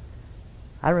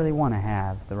 I really want to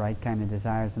have the right kind of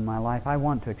desires in my life. I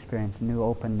want to experience new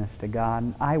openness to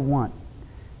God. I want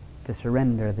to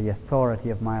surrender the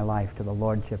authority of my life to the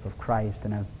Lordship of Christ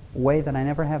in a way that I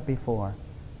never have before.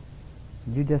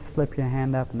 You just slip your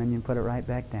hand up and then you put it right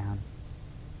back down.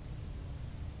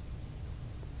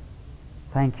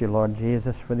 Thank you, Lord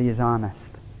Jesus, for these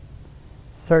honest,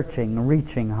 searching,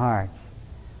 reaching hearts.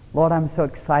 Lord, I'm so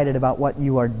excited about what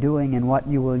you are doing and what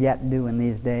you will yet do in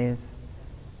these days.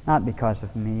 Not because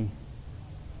of me.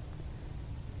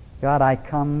 God, I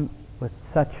come with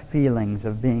such feelings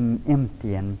of being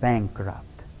empty and bankrupt.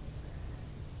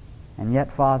 And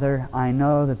yet, Father, I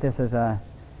know that this is a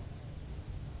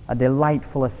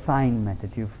delightful assignment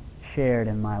that you've shared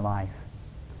in my life.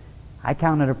 I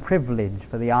count it a privilege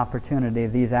for the opportunity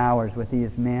of these hours with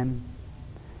these men.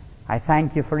 I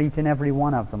thank you for each and every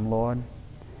one of them, Lord.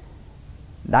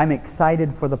 And I'm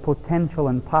excited for the potential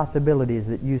and possibilities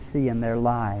that you see in their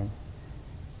lives.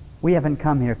 We haven't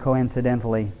come here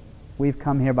coincidentally. We've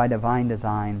come here by divine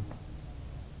design.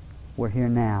 We're here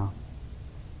now.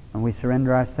 And we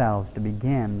surrender ourselves to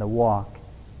begin the walk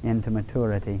into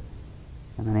maturity.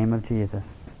 In the name of Jesus,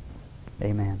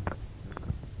 amen.